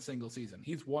played in a single season.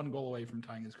 He's 1 goal away from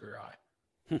tying his career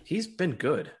high. He's been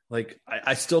good. Like,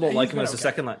 I still don't like him as a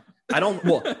second line.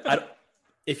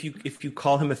 If you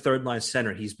call him a third line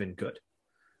center, he's been good.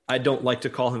 I don't like to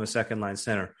call him a second line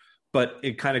center, but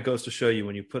it kind of goes to show you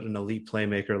when you put an elite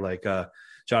playmaker like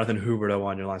Jonathan Huberdeau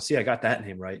on your line. See, I got that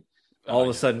name right. All of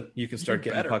a sudden, you can start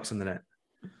getting pucks in the net.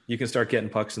 You can start getting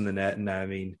pucks in the net, and I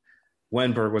mean,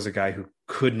 Wennberg was a guy who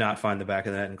could not find the back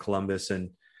of the net in Columbus,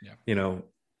 and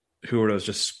Huberdeau's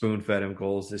just spoon-fed him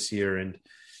goals this year, and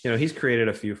he's created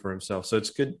a few for himself. So it's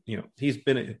good. He's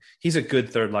a good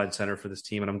third line center for this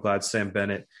team, and I'm glad Sam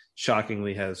Bennett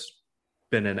shockingly has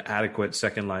been an adequate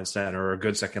second line center, or a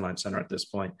good second line center at this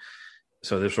point.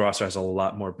 So this roster has a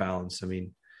lot more balance. I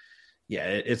mean, yeah,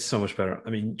 it's so much better. I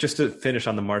mean, just to finish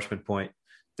on the Marchment point,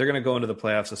 they're going to go into the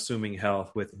playoffs assuming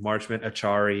health with Marchment,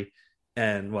 Acciari,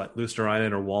 and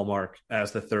Luosterainen or Wallmark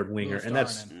as the third winger, and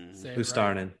that's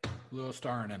Luosterainen.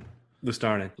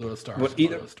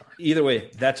 Either way,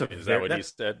 is that what you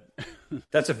said?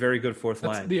 That's a very good fourth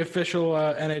line. The official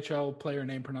NHL player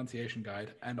name pronunciation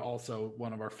guide, and also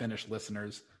one of our Finnish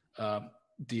listeners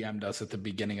DM'd us at the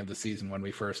beginning of the season when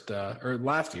we first, or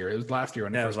last year. It was last year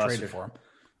when we first traded for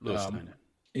him.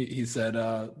 He said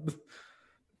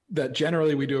that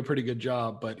generally we do a pretty good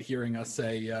job, but hearing us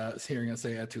say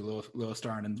Eetu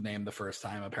Luostarinen's name the first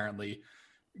time apparently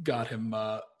got him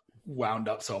wound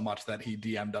up so much that he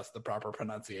DM'd us the proper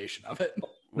pronunciation of it.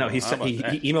 No, he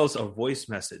emails a voice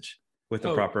message with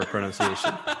the proper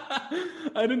pronunciation.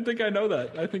 I didn't think I know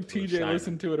that. I think TJ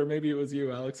listened to it, or maybe it was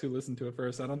you, Alex, who listened to it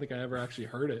first. I don't think I ever actually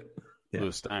heard it. Yeah.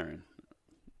 Luosterainen.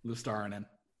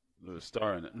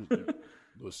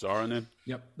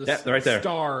 Yep. Right there.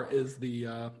 Star is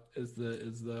the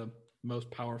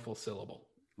most powerful syllable.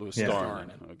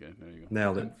 Luosterainen. Okay, there you go.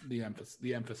 Nailed it.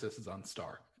 The emphasis is on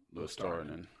star.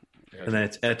 Luosterainen. And then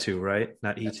it's Eetu, right?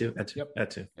 Not E2? Eetu. Yep.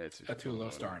 Eetu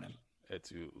Luosterainen.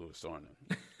 Eetu Luosterainen.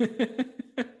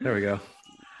 There we go.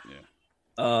 Yeah.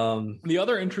 The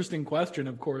other interesting question,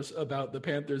 of course, about the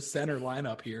Panthers center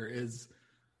lineup here is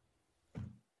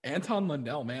Anton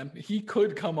Lundell, man. He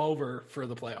could come over for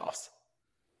the playoffs.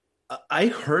 I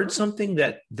heard something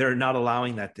that they're not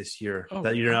allowing that this year,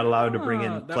 that you're not allowed to bring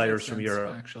in players from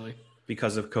Europe actually,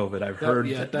 because of COVID. I've heard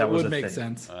that would was make thing.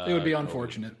 sense. It would be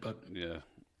unfortunate, but yeah,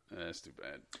 that's too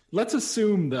bad. Let's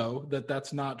assume, though, that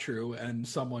that's not true, and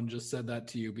someone just said that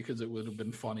to you because it would have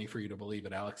been funny for you to believe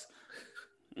it, Alex.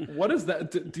 What is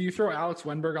that? Do you throw Alex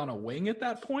Wennberg on a wing at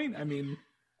that point? I mean,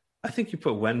 I think you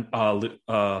put not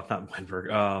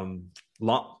Wennberg.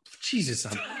 Jesus,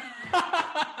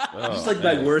 just like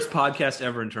my worst podcast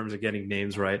ever in terms of getting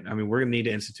names right. I mean, we're gonna need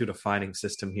to institute a fining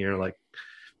system here. Like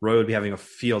Roy would be having a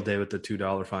field day with the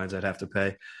 $2 fines I'd have to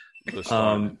pay.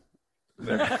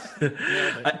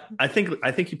 I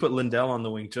think you put Lundell on the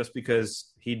wing just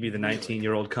because he'd be the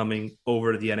 19-year-old coming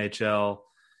over to the NHL,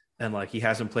 and like he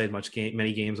hasn't played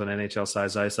many games on NHL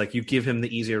size ice. Like you give him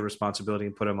the easier responsibility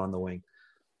and put him on the wing.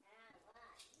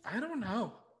 I don't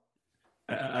know.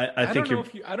 I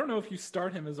don't know if you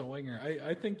start him as a winger.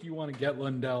 I think you want to get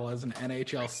Lundell as an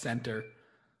NHL center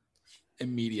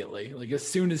immediately. Like as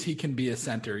soon as he can be a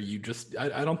center,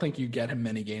 I don't think you get him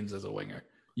many games as a winger.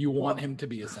 You want him to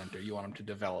be a center. You want him to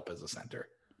develop as a center.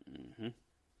 Mm-hmm.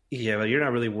 Yeah, but you're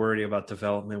not really worried about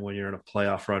development when you're in a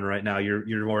playoff run right now.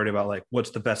 You're worried about like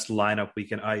what's the best lineup we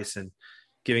can ice and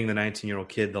giving the 19-year-old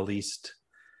kid the least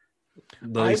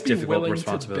difficult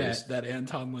responsibilities. To bet that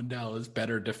Anton Lundell is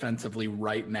better defensively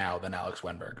right now than Alex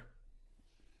Wennberg.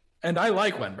 And I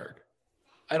like Wennberg.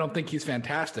 I don't think he's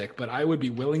fantastic, but I would be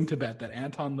willing to bet that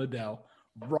Anton Lundell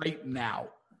right now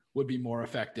would be more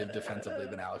effective defensively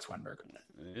than Alex Wennberg.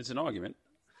 It's an argument.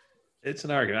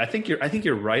 I think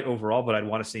you're right overall, but I'd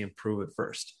want to see him prove it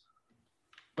first.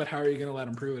 But how are you going to let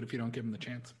him prove it if you don't give him the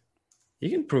chance? You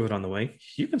can prove it on the wing.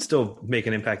 You can still make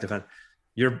an impact defense.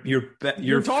 You're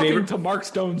talking to Mark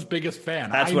Stone's biggest fan.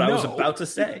 That's what I was about to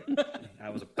say.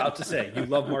 You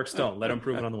love Mark Stone. Let him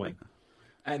prove it on the wing.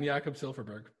 And Jakob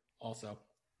Silfverberg also.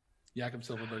 Jakob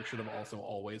Silfverberg should have also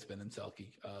always been in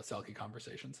Selke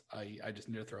conversations. I just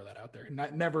need to throw that out there.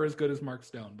 Never as good as Mark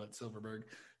Stone, but Silfverberg,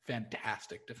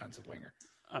 fantastic defensive winger.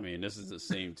 I mean, this is the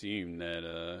same team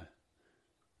that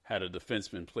had a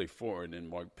defenseman play forward in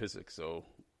Mark Pysyk, so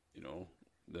you know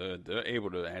they're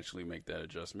able to actually make that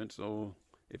adjustment. So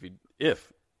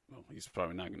he's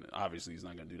probably not going to. Obviously, he's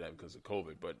not going to do that because of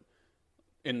COVID. But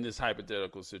in this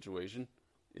hypothetical situation,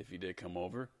 if he did come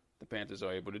over, the Panthers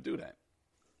are able to do that.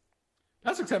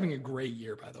 Pysyk's having a great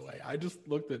year, by the way. I just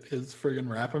looked at his friggin'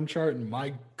 Rap'em chart, and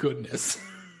my goodness.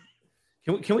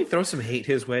 Can we throw some hate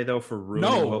his way, though, for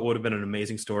ruining what would have been an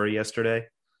amazing story yesterday?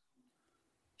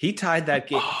 He tied that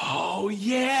game. Oh,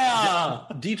 yeah.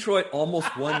 Detroit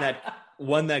almost won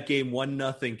that game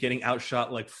 1-0, getting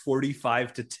outshot like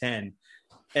 45-10.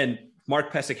 And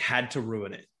Mark Pysyk had to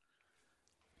ruin it.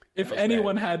 If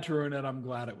anyone had to ruin it, I'm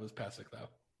glad it was Pysyk, though.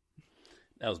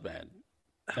 That was bad.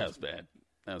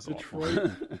 That was Detroit.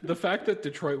 awful. The fact that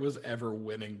Detroit was ever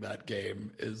winning that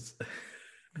game is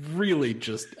really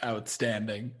just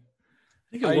outstanding.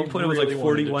 I think at one point it was like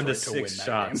 41-6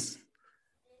 shots.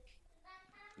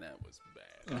 That was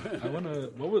bad. I want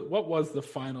to. What was the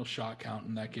final shot count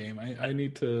in that game? I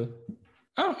need to.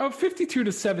 Oh,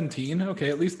 52-17. Okay,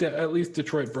 at least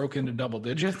Detroit broke into double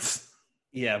digits.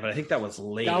 Yeah, but I think that was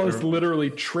late. Dallas literally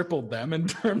tripled them in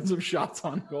terms of shots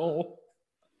on goal.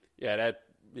 Yeah,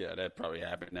 that probably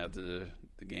happened after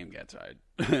the game got tied.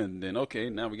 And then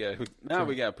now we got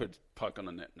to put puck on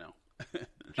the net now.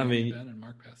 I mean, Ben and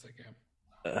Mark Pesic,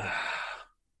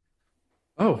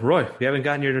 oh, Roy, we haven't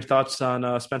gotten your thoughts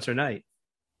on Spencer Knight.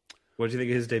 What did you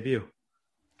think of his debut?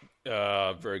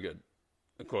 Very good.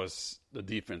 Of course, the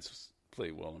defense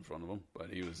played well in front of him, but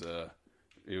he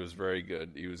was very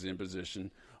good. He was in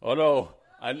position. Although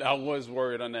I was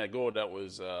worried on that goal that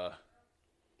was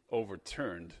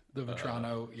overturned. The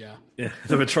Vetrano, yeah,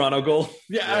 the Vetrano goal.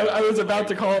 Yeah, I was about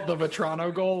to call it the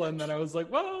Vetrano goal, and then I was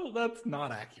like, well, that's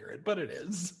not accurate, but it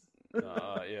is.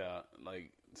 Yeah,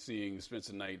 like seeing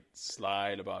Spencer Knight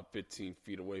slide about 15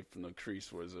 feet away from the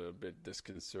crease was a bit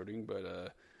disconcerting,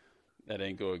 but that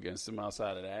ain't go against him.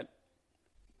 Outside of that,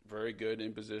 very good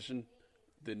in position.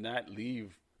 Did not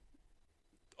leave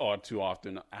all too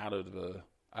often out of the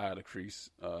crease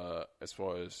as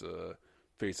far as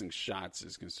facing shots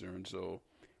is concerned. So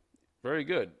very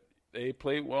good. They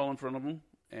played well in front of him,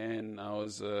 and I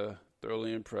was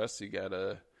thoroughly impressed. He got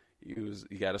a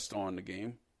star in the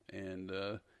game, and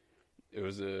it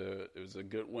was a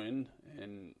good win,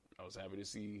 and I was happy to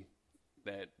see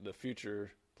that the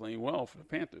future playing well for the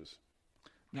Panthers.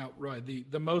 Now, Roy,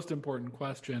 the most important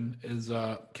question is,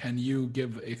 can you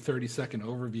give a 30-second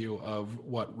overview of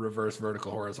what reverse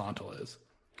vertical horizontal is?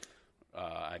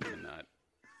 I cannot.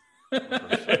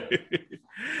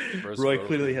 Roy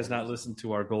clearly has not listened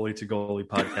to our goalie to goalie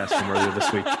podcast from earlier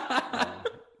this week.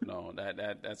 No,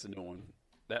 that's a new one.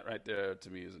 That right there to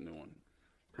me is a new one.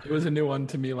 It was a new one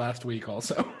to me last week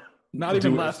also. Not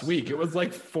even last week. It was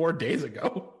like 4 days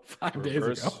ago, 5 days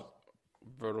ago.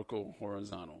 Vertical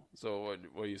horizontal. So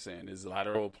what are you saying? Is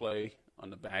lateral play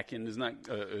on the back end is not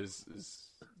is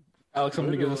Alex, I'm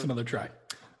going to give this another try.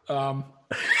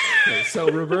 Okay, so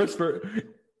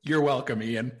you're welcome,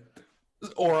 Ian.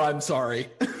 Or I'm sorry.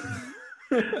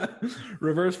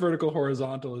 Reverse vertical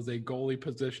horizontal is a goalie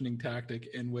positioning tactic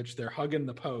in which they're hugging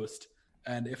the post,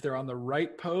 and if they're on the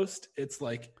right post, it's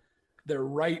like their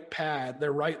right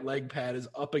leg pad is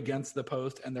up against the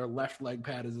post, and their left leg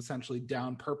pad is essentially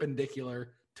down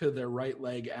perpendicular to their right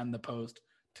leg and the post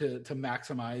to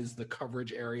maximize the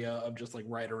coverage area of just like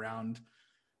right around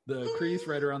the crease,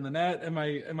 right around the net. Am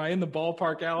I in the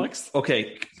ballpark, Alex?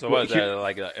 Okay. So what is that,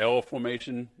 like an L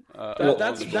formation?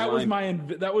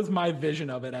 That was my vision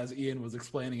of it as Ian was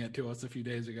explaining it to us a few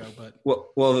days ago. But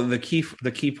well, the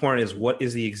key point is, what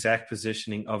is the exact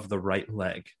positioning of the right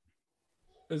leg?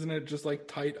 Isn't it just like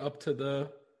tight up to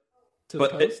the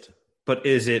post? But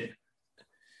is it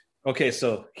okay?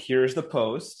 So here's the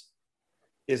post.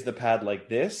 Is the pad like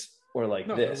this or like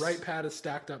this? No, the right pad is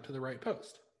stacked up to the right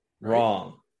post. Right?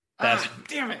 Wrong.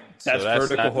 Damn it. That's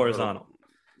vertical horizontal.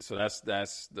 So that's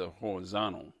the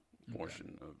horizontal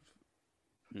portion of.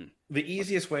 The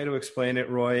easiest way to explain it,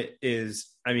 Roy, is,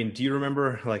 I mean, do you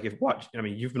remember, like,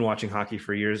 you've been watching hockey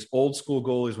for years. Old school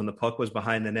goalies, when the puck was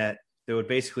behind the net, they would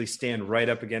basically stand right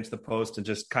up against the post and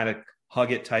just kind of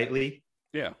hug it tightly.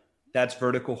 Yeah. That's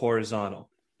vertical horizontal,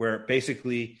 where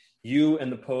basically you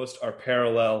and the post are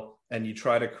parallel and you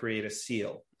try to create a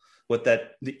seal.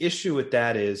 The issue with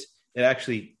that is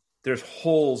there's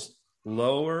holes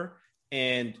lower,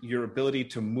 and your ability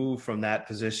to move from that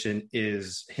position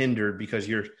is hindered because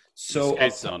you're so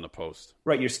skates on the post.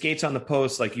 Right, your skates on the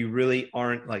post, like you really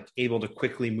aren't like able to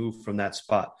quickly move from that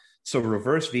spot. So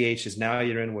reverse VH is now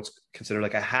you're in what's considered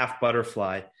like a half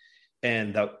butterfly,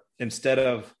 and instead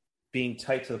of being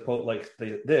tight to the post like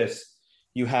this,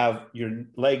 you have your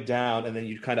leg down and then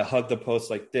you kind of hug the post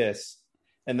like this,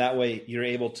 and that way you're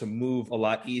able to move a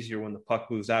lot easier when the puck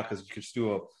moves out, because you can just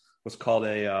do what's called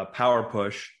a power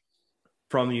push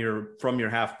from your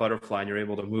half butterfly, and you're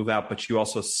able to move out, but you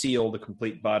also seal the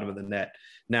complete bottom of the net.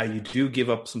 Now you do give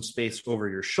up some space over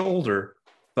your shoulder,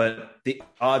 but the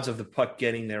odds of the puck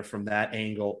getting there from that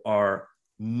angle are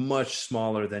much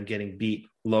smaller than getting beat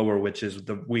lower, which is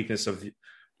the weakness of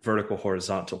vertical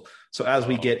horizontal. So as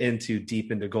we get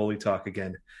deep into goalie talk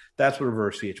again, that's what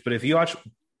reverse VH. But if you watch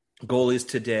goalies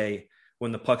today,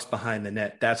 when the puck's behind the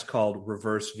net, that's called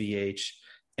reverse VH.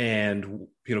 And,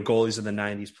 goalies in the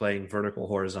 90s playing vertical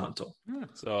horizontal.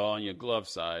 So on your glove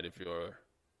side, if you're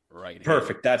right,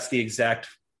 perfect. That's the exact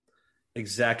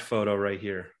photo right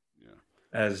here.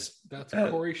 Yeah. That's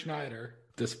Corey Schneider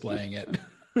displaying it.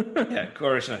 Yeah,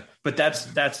 Corey Schneider. But that's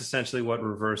essentially what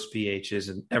reverse VH is,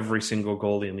 and every single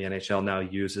goalie in the NHL now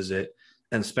uses it.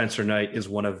 And Spencer Knight is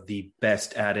one of the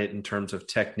best at it in terms of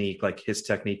technique. Like, his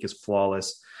technique is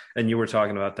flawless. And you were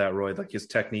talking about that, Roy. Like, his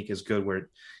technique is good, where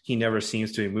he never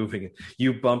seems to be moving.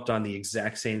 You bumped on the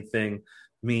exact same thing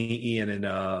me, Ian,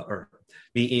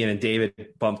 and David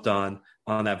bumped on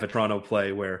that Vetrano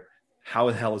play, where how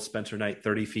the hell is Spencer Knight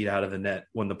 30 feet out of the net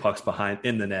when the puck's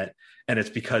in the net? And it's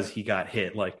because he got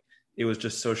hit. Like, it was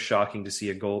just so shocking to see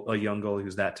a young goalie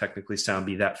who's that technically sound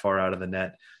be that far out of the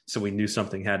net. So we knew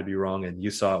something had to be wrong, and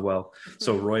you saw it well.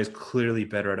 So Roy is clearly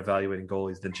better at evaluating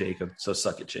goalies than Jacob. So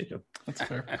suck it, Jacob. That's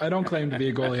fair. I don't claim to be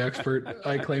a goalie expert.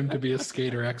 I claim to be a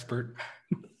skater expert.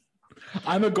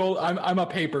 I'm a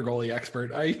paper goalie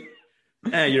expert.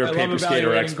 You're a paper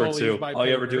skater expert too. All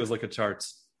you ever do paper. is look at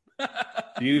charts.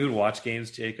 Do you even watch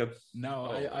games, Jacob? No,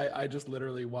 I just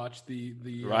literally watch the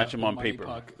watch them on Money paper.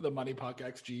 Puck, the Money Puck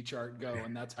XG chart go,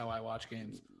 and that's how I watch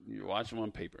games. You watch them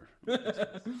on paper.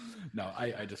 No,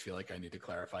 I just feel like I need to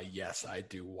clarify. Yes, I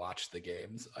do watch the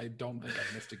games. I don't think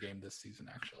I've missed a game this season,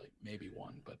 actually. Maybe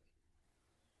one, but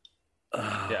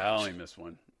Yeah, I only missed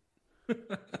one.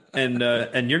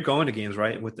 And you're going to games,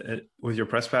 right? With your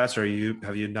press pass, or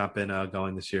have you not been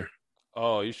going this year?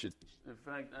 Oh, you should. In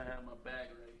fact, I have my bag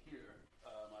right here,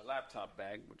 my laptop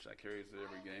bag, which I carry to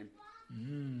every game.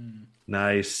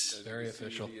 Nice. very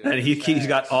official. And he's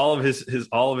got all of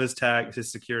his tags,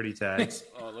 his security tags.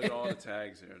 Oh, look at all the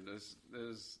tags here.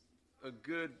 There's a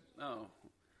good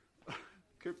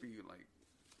could be like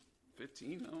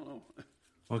 15. I don't know.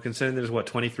 Well, considering there's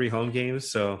 23 home games,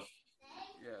 so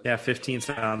yeah, 15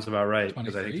 sounds about right.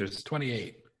 Because I think there's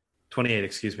 28. 28.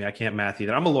 Excuse me, I can't math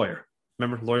either. I'm a lawyer.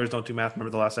 Remember, lawyers don't do math. Remember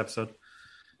the last episode?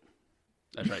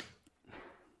 That's right.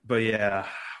 But yeah,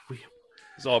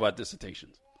 It's all about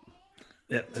dissertations.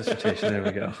 yeah, dissertation. There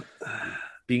we go.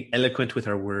 Being eloquent with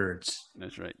our words.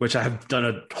 That's right. Which I've done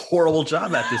a horrible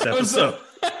job at this episode.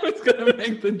 I was going to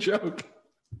make the joke.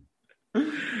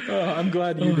 I'm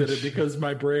glad you did it because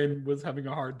my brain was having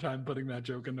a hard time putting that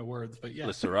joke into words. But yeah,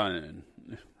 Listerine.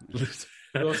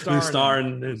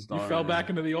 Listerine. You fell back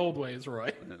into the old ways,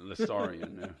 Roy.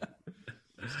 Listerine.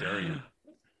 Listerine.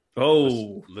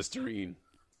 Oh. Listerine.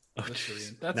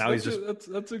 Listerine.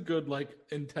 That's a good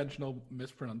intentional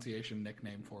mispronunciation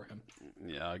nickname for him.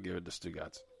 Yeah, I'll give it to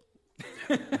Stugatz.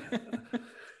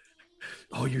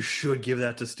 Oh, you should give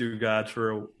that to Stugatz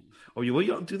for. You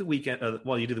don't do the weekend.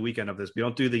 You do the weekend of this. But you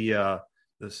don't do the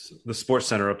Sports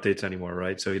Center updates anymore,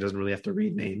 right? So he doesn't really have to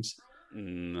read names.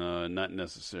 No, not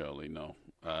necessarily. No,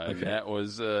 Okay.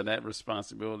 that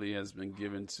responsibility has been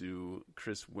given to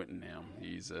Chris Whittingham.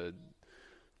 He's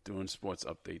doing sports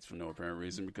updates for no apparent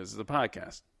reason because it's a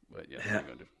podcast. But yeah, what are you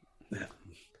gonna do? Yeah.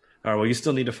 All right. Well, you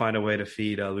still need to find a way to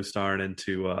feed Lustarnen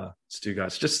into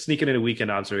Stugatz. Just sneaking into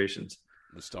weekend observations.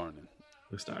 Listerine.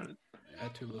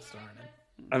 Add to Listerine.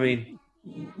 I mean,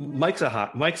 Mike's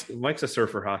a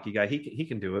surfer hockey guy. He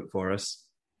can do it for us.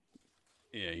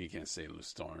 Yeah, you can't say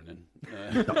Listerine.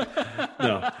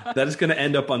 No, that is going to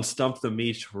end up on Stump the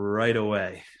Meech right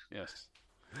away.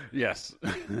 Yes.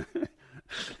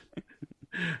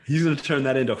 He's going to turn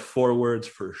that into 4 words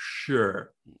for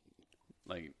sure.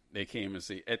 Like they can't even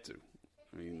say etu.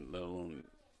 I mean, let alone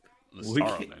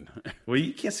Listerine. Well,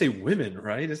 you can't say women,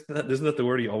 right? Isn't that the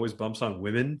word he always bumps on?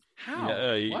 Women? How?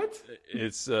 What?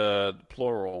 It's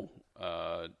plural,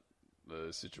 the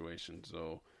situation.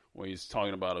 So when he's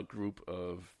talking about a group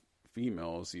of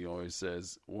females, he always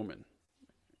says woman.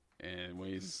 And when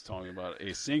he's talking about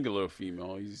a singular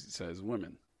female, he says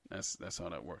women. That's how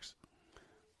that works.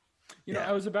 You know,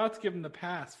 I was about to give him the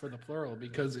pass for the plural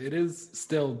because it is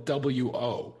still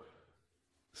WO.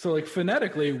 So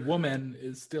phonetically, woman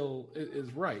is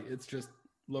right. It's just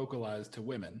localized to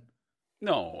women.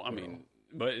 No, I mean,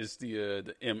 but it's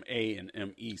the MA and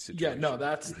ME situation. Yeah, no,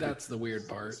 that's the weird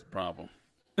part. That's the problem.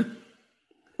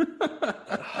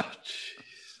 Oh,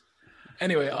 jeez.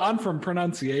 Anyway, on from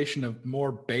pronunciation of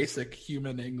more basic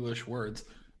human English words.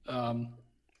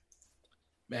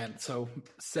 Man, so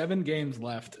 7 games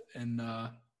left in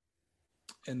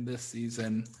this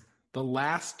season. The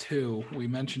last 2, we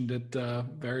mentioned it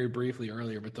very briefly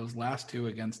earlier, but those last 2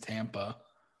 against Tampa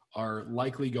are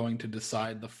likely going to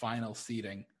decide the final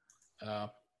seeding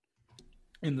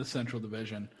in the Central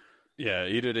Division. Yeah,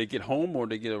 either they get home or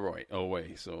they get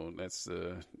away. So that's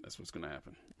what's going to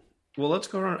happen. Well, let's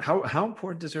go around. How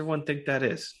important does everyone think that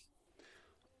is?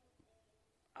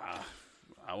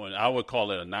 I would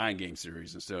call it a 9-game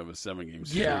series instead of a 7-game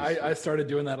series. Yeah, I started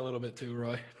doing that a little bit too,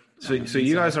 Roy. So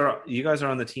you guys are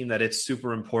on the team that it's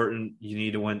super important. You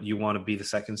need to win. You want to be the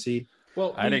 2nd seed.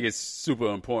 Well, I think it's super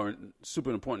important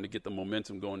to get the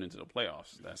momentum going into the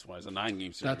playoffs. That's why it's a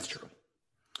 9-game series. That's true.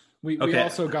 We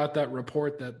also got that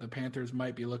report that the Panthers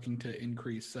might be looking to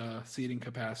increase seating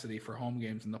capacity for home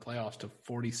games in the playoffs to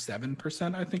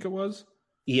 47%. I think it was.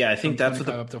 Yeah, I think that's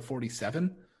up to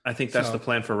 47. I think that's the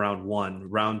plan for round 1.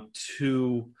 Round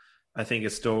 2, I think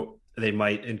it's still they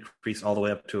might increase all the way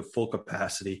up to a full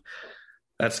capacity.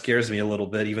 That scares me a little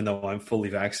bit, even though I'm fully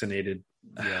vaccinated.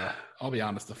 Yeah, I'll be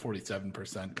honest, the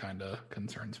 47% kind of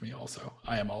concerns me also.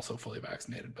 I am also fully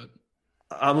vaccinated, but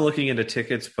I'm looking into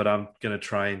tickets, but I'm going to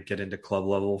try and get into club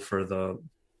level for the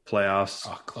playoffs.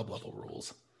 Club level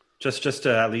rules. Just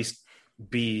to at least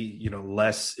be,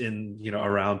 less in,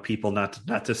 around people, not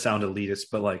to sound elitist,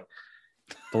 but like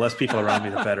the less people around me,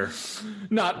 the better.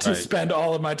 Not to spend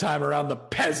all of my time around the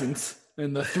peasants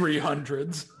in the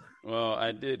 300s. Well,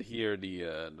 I did hear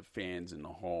the fans in the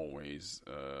hallways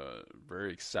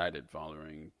very excited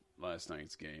following last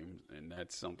night's game, and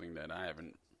that's something that I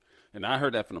haven't. And I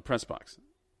heard that from the press box,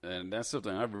 and that's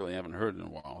something I really haven't heard in a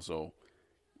while. So,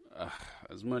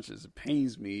 as much as it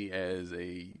pains me as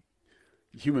a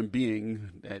human being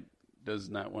that does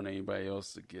not want anybody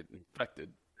else to get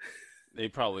infected, they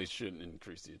probably shouldn't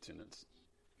increase the attendance.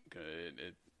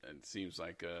 It seems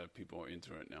like people are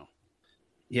into it now.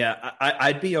 Yeah,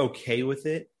 I'd be okay with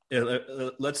it.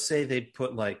 Let's say they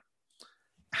put like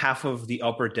half of the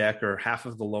upper deck or half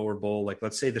of the lower bowl. Like,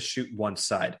 let's say the shoot one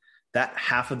side. That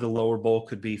half of the lower bowl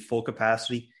could be full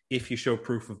capacity if you show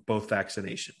proof of both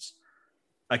vaccinations.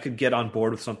 I could get on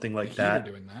board with something like that.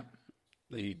 Doing that.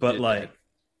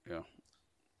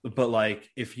 But like,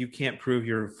 if you can't prove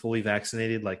you're fully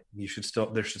vaccinated, like there should still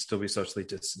be socially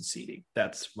distanced seating.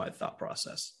 That's my thought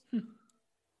process.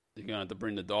 You're gonna have to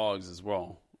bring the dogs as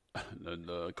well,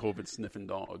 the COVID sniffing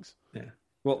dogs. Yeah.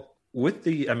 Well, with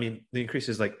the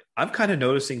increases, like I'm kind of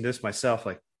noticing this myself.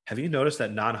 Like, have you noticed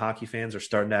that non-hockey fans are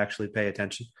starting to actually pay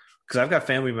attention? Because I've got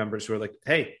family members who are like,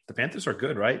 hey, the Panthers are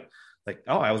good, right? Like,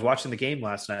 oh, I was watching the game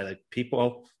last night. Like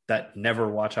people that never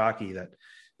watch hockey, that,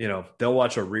 they'll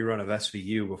watch a rerun of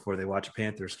SVU before they watch a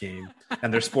Panthers game.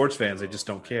 And they're sports fans. They just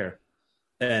don't care.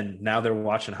 And now they're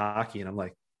watching hockey. And I'm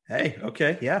like, hey,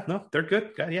 okay. Yeah, no, they're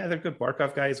good. Yeah, they're good.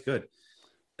 Barkov guy is good.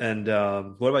 And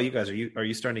what about you guys? Are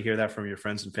you starting to hear that from your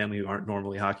friends and family who aren't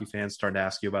normally hockey fans, starting to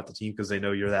ask you about the team because they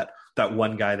know you're that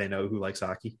one guy they know who likes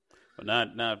hockey? Well,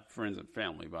 not friends and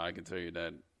family, but I can tell you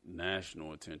that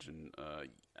national attention,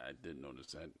 I did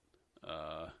notice that.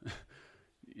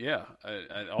 Yeah,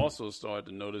 I also started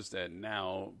to notice that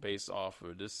now, based off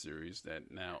of this series,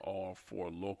 that now all 4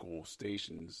 local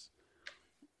stations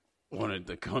wanted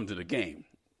to come to the game.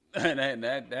 And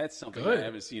that's something I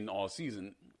haven't seen all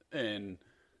season, and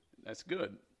that's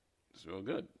good. It's real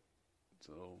good.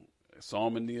 So I saw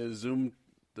him in the Zoom,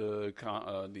 the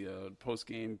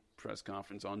post-game press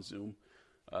conference on Zoom.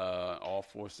 All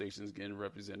 4 stations getting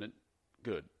represented.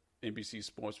 Good. NBC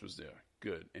Sports was there.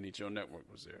 Good. NHL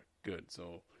Network was there. Good.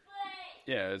 So,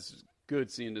 yeah, it's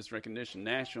good seeing this recognition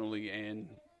nationally and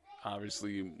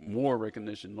obviously more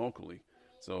recognition locally.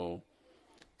 So,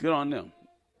 good on them.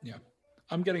 Yeah.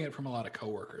 I'm getting it from a lot of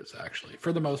coworkers, actually.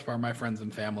 For the most part, my friends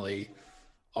and family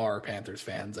are Panthers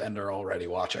fans and are already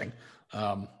watching.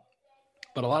 But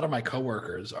a lot of my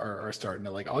coworkers are starting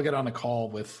to, like, I'll get on a call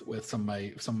with some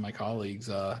of my colleagues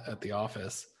at the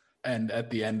office, and at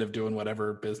the end of doing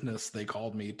whatever business they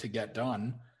called me to get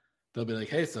done, they'll be like,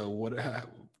 hey, so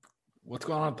what's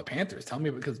going on with the Panthers? Tell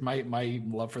me, because my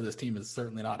love for this team is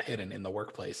certainly not hidden in the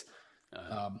workplace.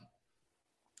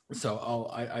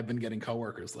 So I've been getting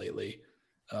coworkers lately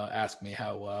ask me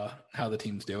how the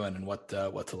team's doing and what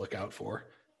to look out for,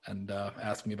 and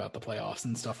ask me about the playoffs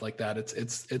and stuff like that.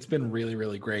 It's been really,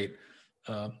 really great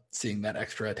seeing that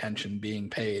extra attention being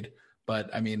paid.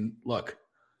 But I mean, look,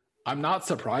 I'm not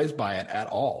surprised by it at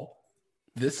all.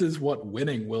 This is what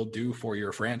winning will do for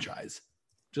your franchise.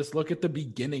 Just look at the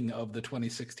beginning of the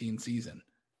 2016 season.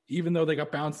 Even though they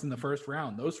got bounced in the first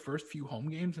round, those first few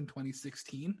home games in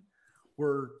 2016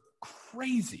 were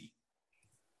crazy.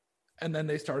 And then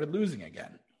they started losing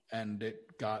again, and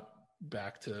it got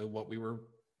back to what we were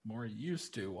more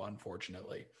used to,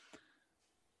 unfortunately.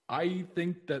 I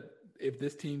think that if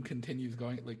this team continues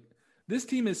going, like, this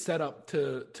team is set up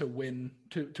to win,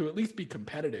 to at least be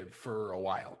competitive for a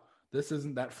while. This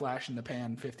isn't that flash in the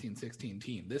pan 15-16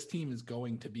 team. This team is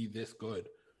going to be this good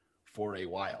for a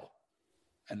while,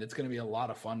 and it's going to be a lot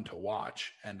of fun to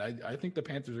watch. And I think the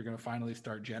Panthers are going to finally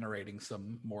start generating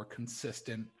some more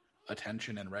consistent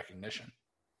attention and recognition.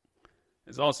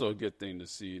 It's also a good thing to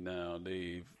see now.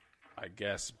 They've, I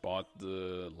guess, bought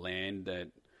the land that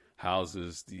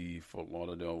houses the Fort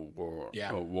Lauderdale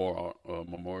War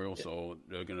Memorial, so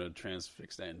they're going to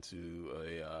transfix that into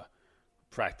a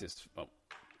practice.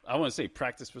 I want to say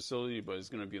practice facility, but it's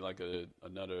going to be like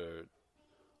another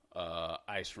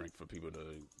ice rink for people to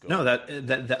go. No, that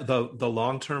the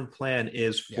long-term plan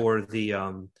is for the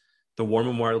War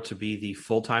Memorial to be the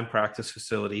full-time practice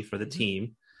facility for the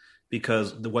team,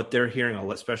 because what they're hearing,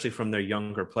 especially from their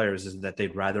younger players, is that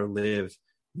they'd rather live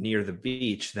near the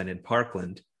beach than in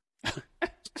Parkland.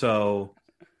 So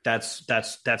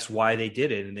that's why they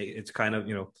did it. And it's kind of,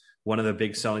 one of the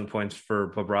big selling points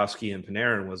for Bobrovsky and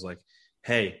Panarin was like,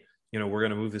 hey, we're going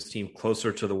to move this team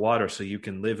closer to the water so you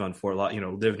can live on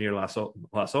live near Las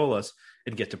Olas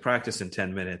and get to practice in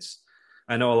 10 minutes.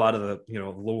 I know a lot of the,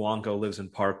 Luongo lives in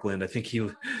Parkland. I think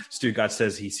Stuttgart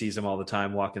says he sees him all the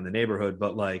time walking the neighborhood,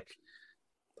 but like,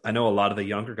 I know a lot of the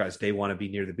younger guys, they want to be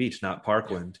near the beach, not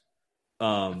Parkland.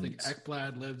 I think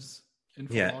Ekblad lives in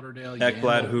Fort Lauderdale.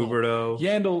 Ekblad, Huberdeau.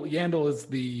 Yandel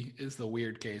is the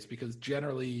weird case because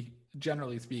generally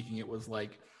speaking, it was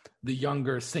like the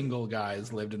younger single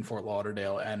guys lived in Fort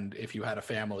Lauderdale, and if you had a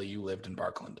family, you lived in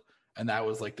Parkland, and that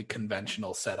was like the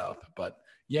conventional setup. But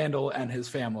Yandel and his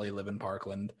family live in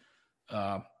Parkland.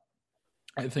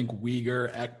 I think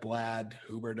Uyghur, Ekblad,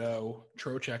 Huberdeau,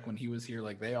 Trocheck, when he was here,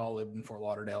 like they all lived in Fort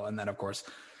Lauderdale. And then, of course,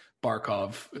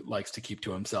 Barkov likes to keep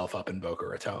to himself up in Boca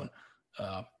Raton.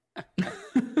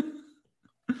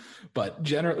 But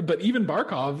even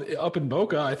Barkov up in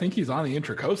Boca, I think he's on the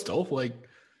Intracoastal. Like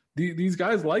these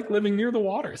guys like living near the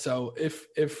water. So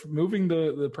if moving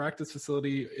the practice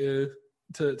facility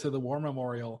to the War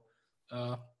Memorial,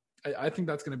 I think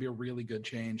that's going to be a really good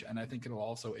change. And I think it'll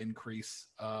also increase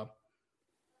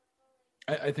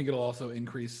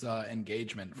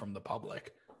engagement from the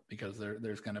public because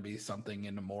there's going to be something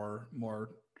in a more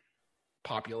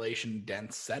population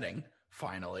dense setting.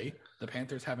 Finally, the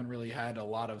Panthers haven't really had a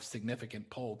lot of significant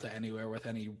pull to anywhere with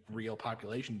any real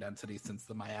population density since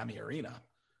the Miami Arena.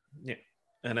 Yeah,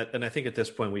 and I think at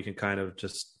this point we can kind of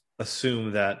just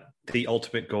assume that the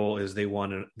ultimate goal is they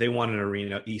want an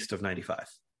arena east of 95.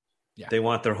 Yeah, they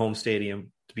want their home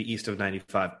stadium to be east of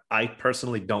 95. I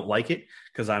personally don't like it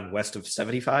because I'm west of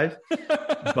 75,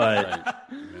 but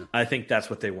I think that's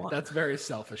what they want. That's very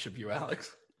selfish of you,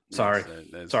 Alex. Sorry,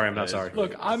 I'm not sorry.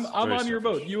 Look, I'm on your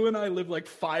boat. You and I live like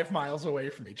 5 miles away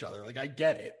from each other. Like I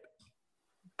get it,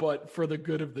 but for the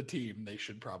good of the team, they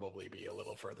should probably be a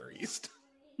little further east.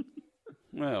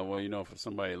 Well, for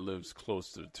somebody that lives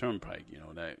close to the turnpike,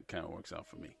 that kind of works out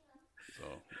for me. So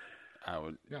I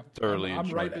would thoroughly I'm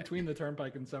enjoy right that. Between the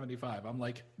turnpike and 75. I'm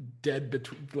like dead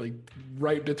between, like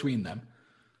right between them.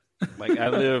 Like I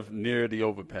live near the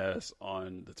overpass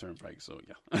on the turnpike, so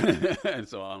yeah. And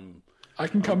so I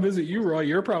can come visit you, Roy.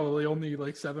 You're probably only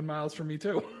like 7 miles from me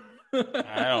too.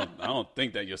 I don't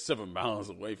think that you're 7 miles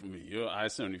away from me. You're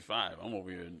I-75. I'm over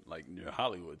here like near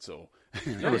Hollywood, so.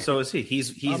 No, so is he.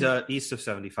 He's east of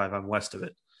 75. I'm west of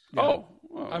it. Yeah. Oh,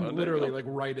 I'm literally like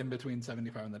right in between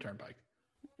 75 and the turnpike.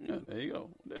 Yeah, there you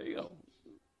go.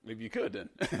 Maybe you could then.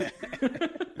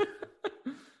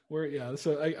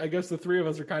 So I guess the three of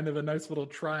us are kind of a nice little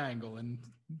triangle in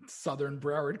southern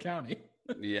Broward County.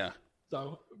 Yeah.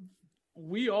 So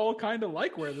we all kind of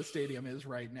like where the stadium is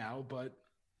right now, but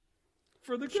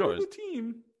for the good of the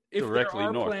team, if there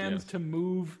are plans to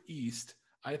move east,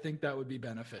 I think that would be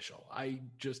beneficial. I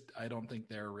don't think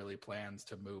there are really plans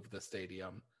to move the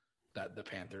stadium that the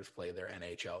Panthers play their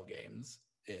NHL games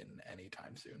in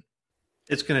anytime soon.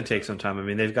 It's going to take some time. I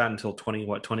mean, they've got until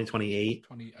 2028.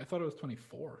 I thought it was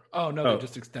 24. Oh, no, they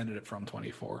just extended it from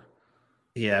 24.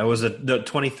 Yeah, it was the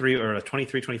 23 or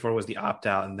 24 was the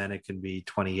opt-out, and then it can be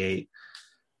 28.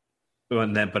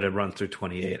 But it runs through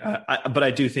 28. But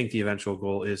I do think the eventual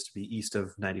goal is to be east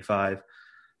of 95.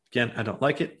 Again, I don't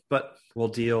like it, but we'll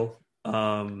deal.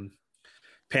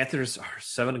 Panthers are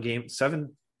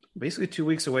basically 2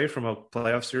 weeks away from a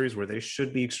playoff series where they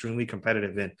should be extremely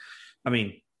competitive in. I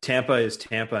mean, Tampa is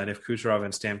Tampa, and if Kucherov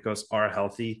and Stamkos are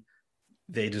healthy,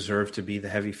 they deserve to be the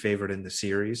heavy favorite in the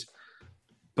series.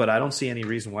 But I don't see any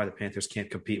reason why the Panthers can't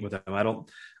compete with them. I don't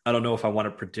know if I want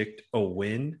to predict a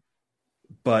win,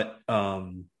 but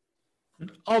I'll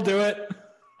do it.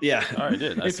 Yeah, I already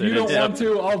did. If you don't want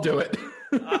to, I'll do it.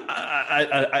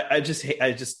 I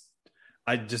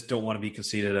just don't want to be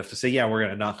conceited enough to say, yeah, we're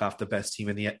going to knock off the best team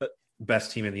in the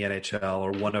NHL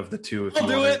or one of the two. I'll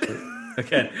do it.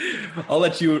 Okay, I'll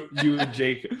let you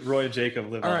and Roy and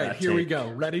Jacob live. All on right, that here take. we go.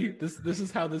 Ready? This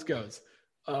is how this goes.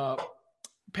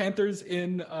 Panthers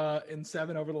in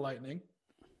 7 over the Lightning,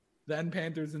 then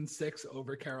Panthers in 6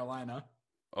 over Carolina.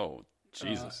 Oh,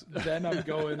 Jesus. Then I'm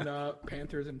going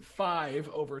Panthers in 5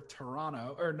 over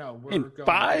Toronto. Or no, we're in going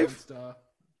 5. Against,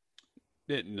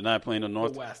 They're not playing the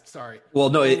North. The West. Sorry. Well,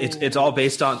 no, it's all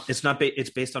based on it's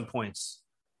based on points.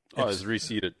 It's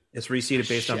reseeded. It's reseeded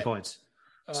based on points.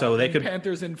 So they could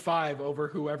Panthers in 5 over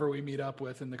whoever we meet up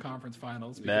with in the conference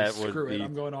finals. Because screw it,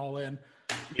 I'm going all in.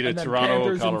 Either Toronto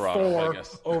Panthers or Colorado, in 4 I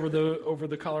guess. over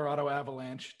the Colorado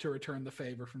Avalanche to return the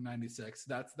favor from '96.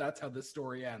 That's how this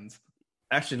story ends.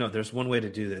 Actually, no. There's one way to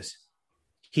do this: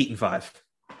 Heat in 5.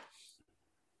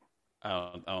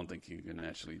 I don't think you can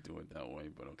actually do it that way,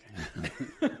 but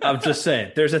okay. I'm just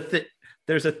saying, there's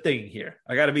a thing here.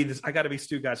 I gotta be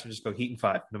Stugotz and just go Heat in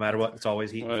 5. No matter what, it's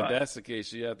always Heat in 5. Well, if that's the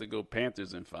case, you have to go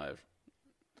Panthers in 5.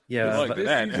 Yeah, Like This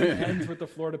that. season ends with the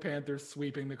Florida Panthers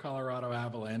sweeping the Colorado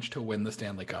Avalanche to win the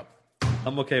Stanley Cup.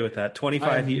 I'm okay with that. 25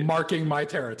 I'm years, marking my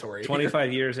territory.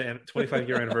 25 years and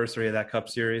 25-year anniversary of that Cup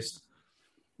Series.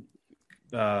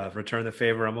 Return the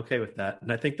favor. I'm okay with that,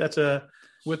 and I think that's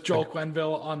With Joel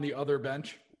Quenneville on the other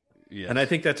bench. Yes. and I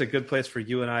think that's a good place for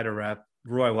you and I to wrap.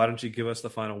 Roy, why don't you give us the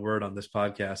final word on this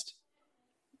podcast?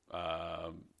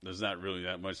 There's not really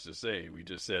that much to say. We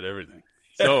just said everything.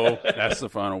 So that's the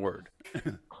final word.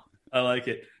 I like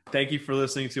it. Thank you for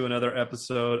listening to another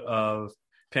episode of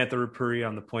Panther Puri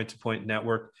on the Point to Point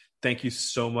Network. Thank you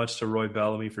so much to Roy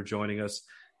Bellamy for joining us.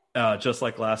 Just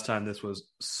like last time, this was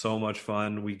so much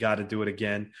fun. We got to do it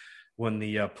again when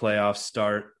the playoffs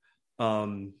start.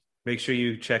 Make sure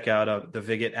you check out the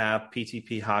Viget app.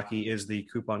 PTP Hockey is the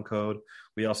coupon code.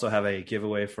 We also have a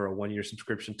giveaway for a 1-year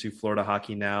subscription to Florida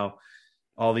Hockey Now.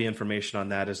 All the information on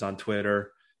that is on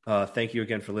Twitter. Thank you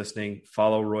again for listening.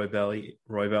 Follow Roy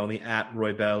Bellamy at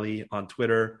Roy Belly on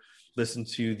Twitter. Listen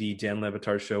to the Dan Le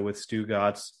Batard Show with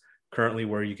Stugotz, currently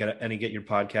where you get your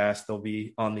podcast. They'll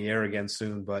be on the air again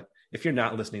soon. But if you're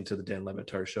not listening to the Dan Le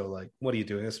Batard Show, like, what are you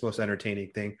doing? It's the most entertaining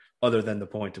thing other than the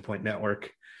Point to Point Network.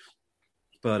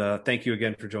 But thank you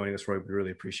again for joining us, Roy. We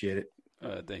really appreciate it.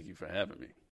 Thank you for having me.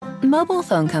 Mobile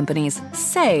phone companies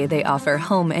say they offer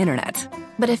home internet.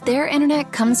 But if their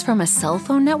internet comes from a cell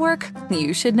phone network,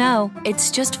 you should know.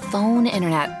 It's just phone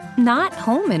internet, not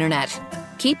home internet.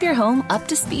 Keep your home up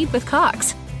to speed with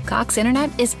Cox. Cox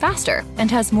internet is faster and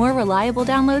has more reliable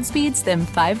download speeds than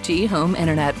 5G home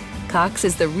internet. Cox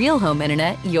is the real home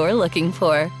internet you're looking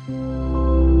for.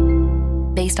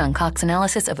 Based on Cox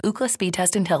analysis of Ookla speed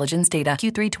test intelligence data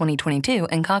Q3 2022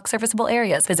 and Cox serviceable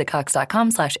areas, visit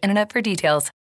cox.com/internet for details.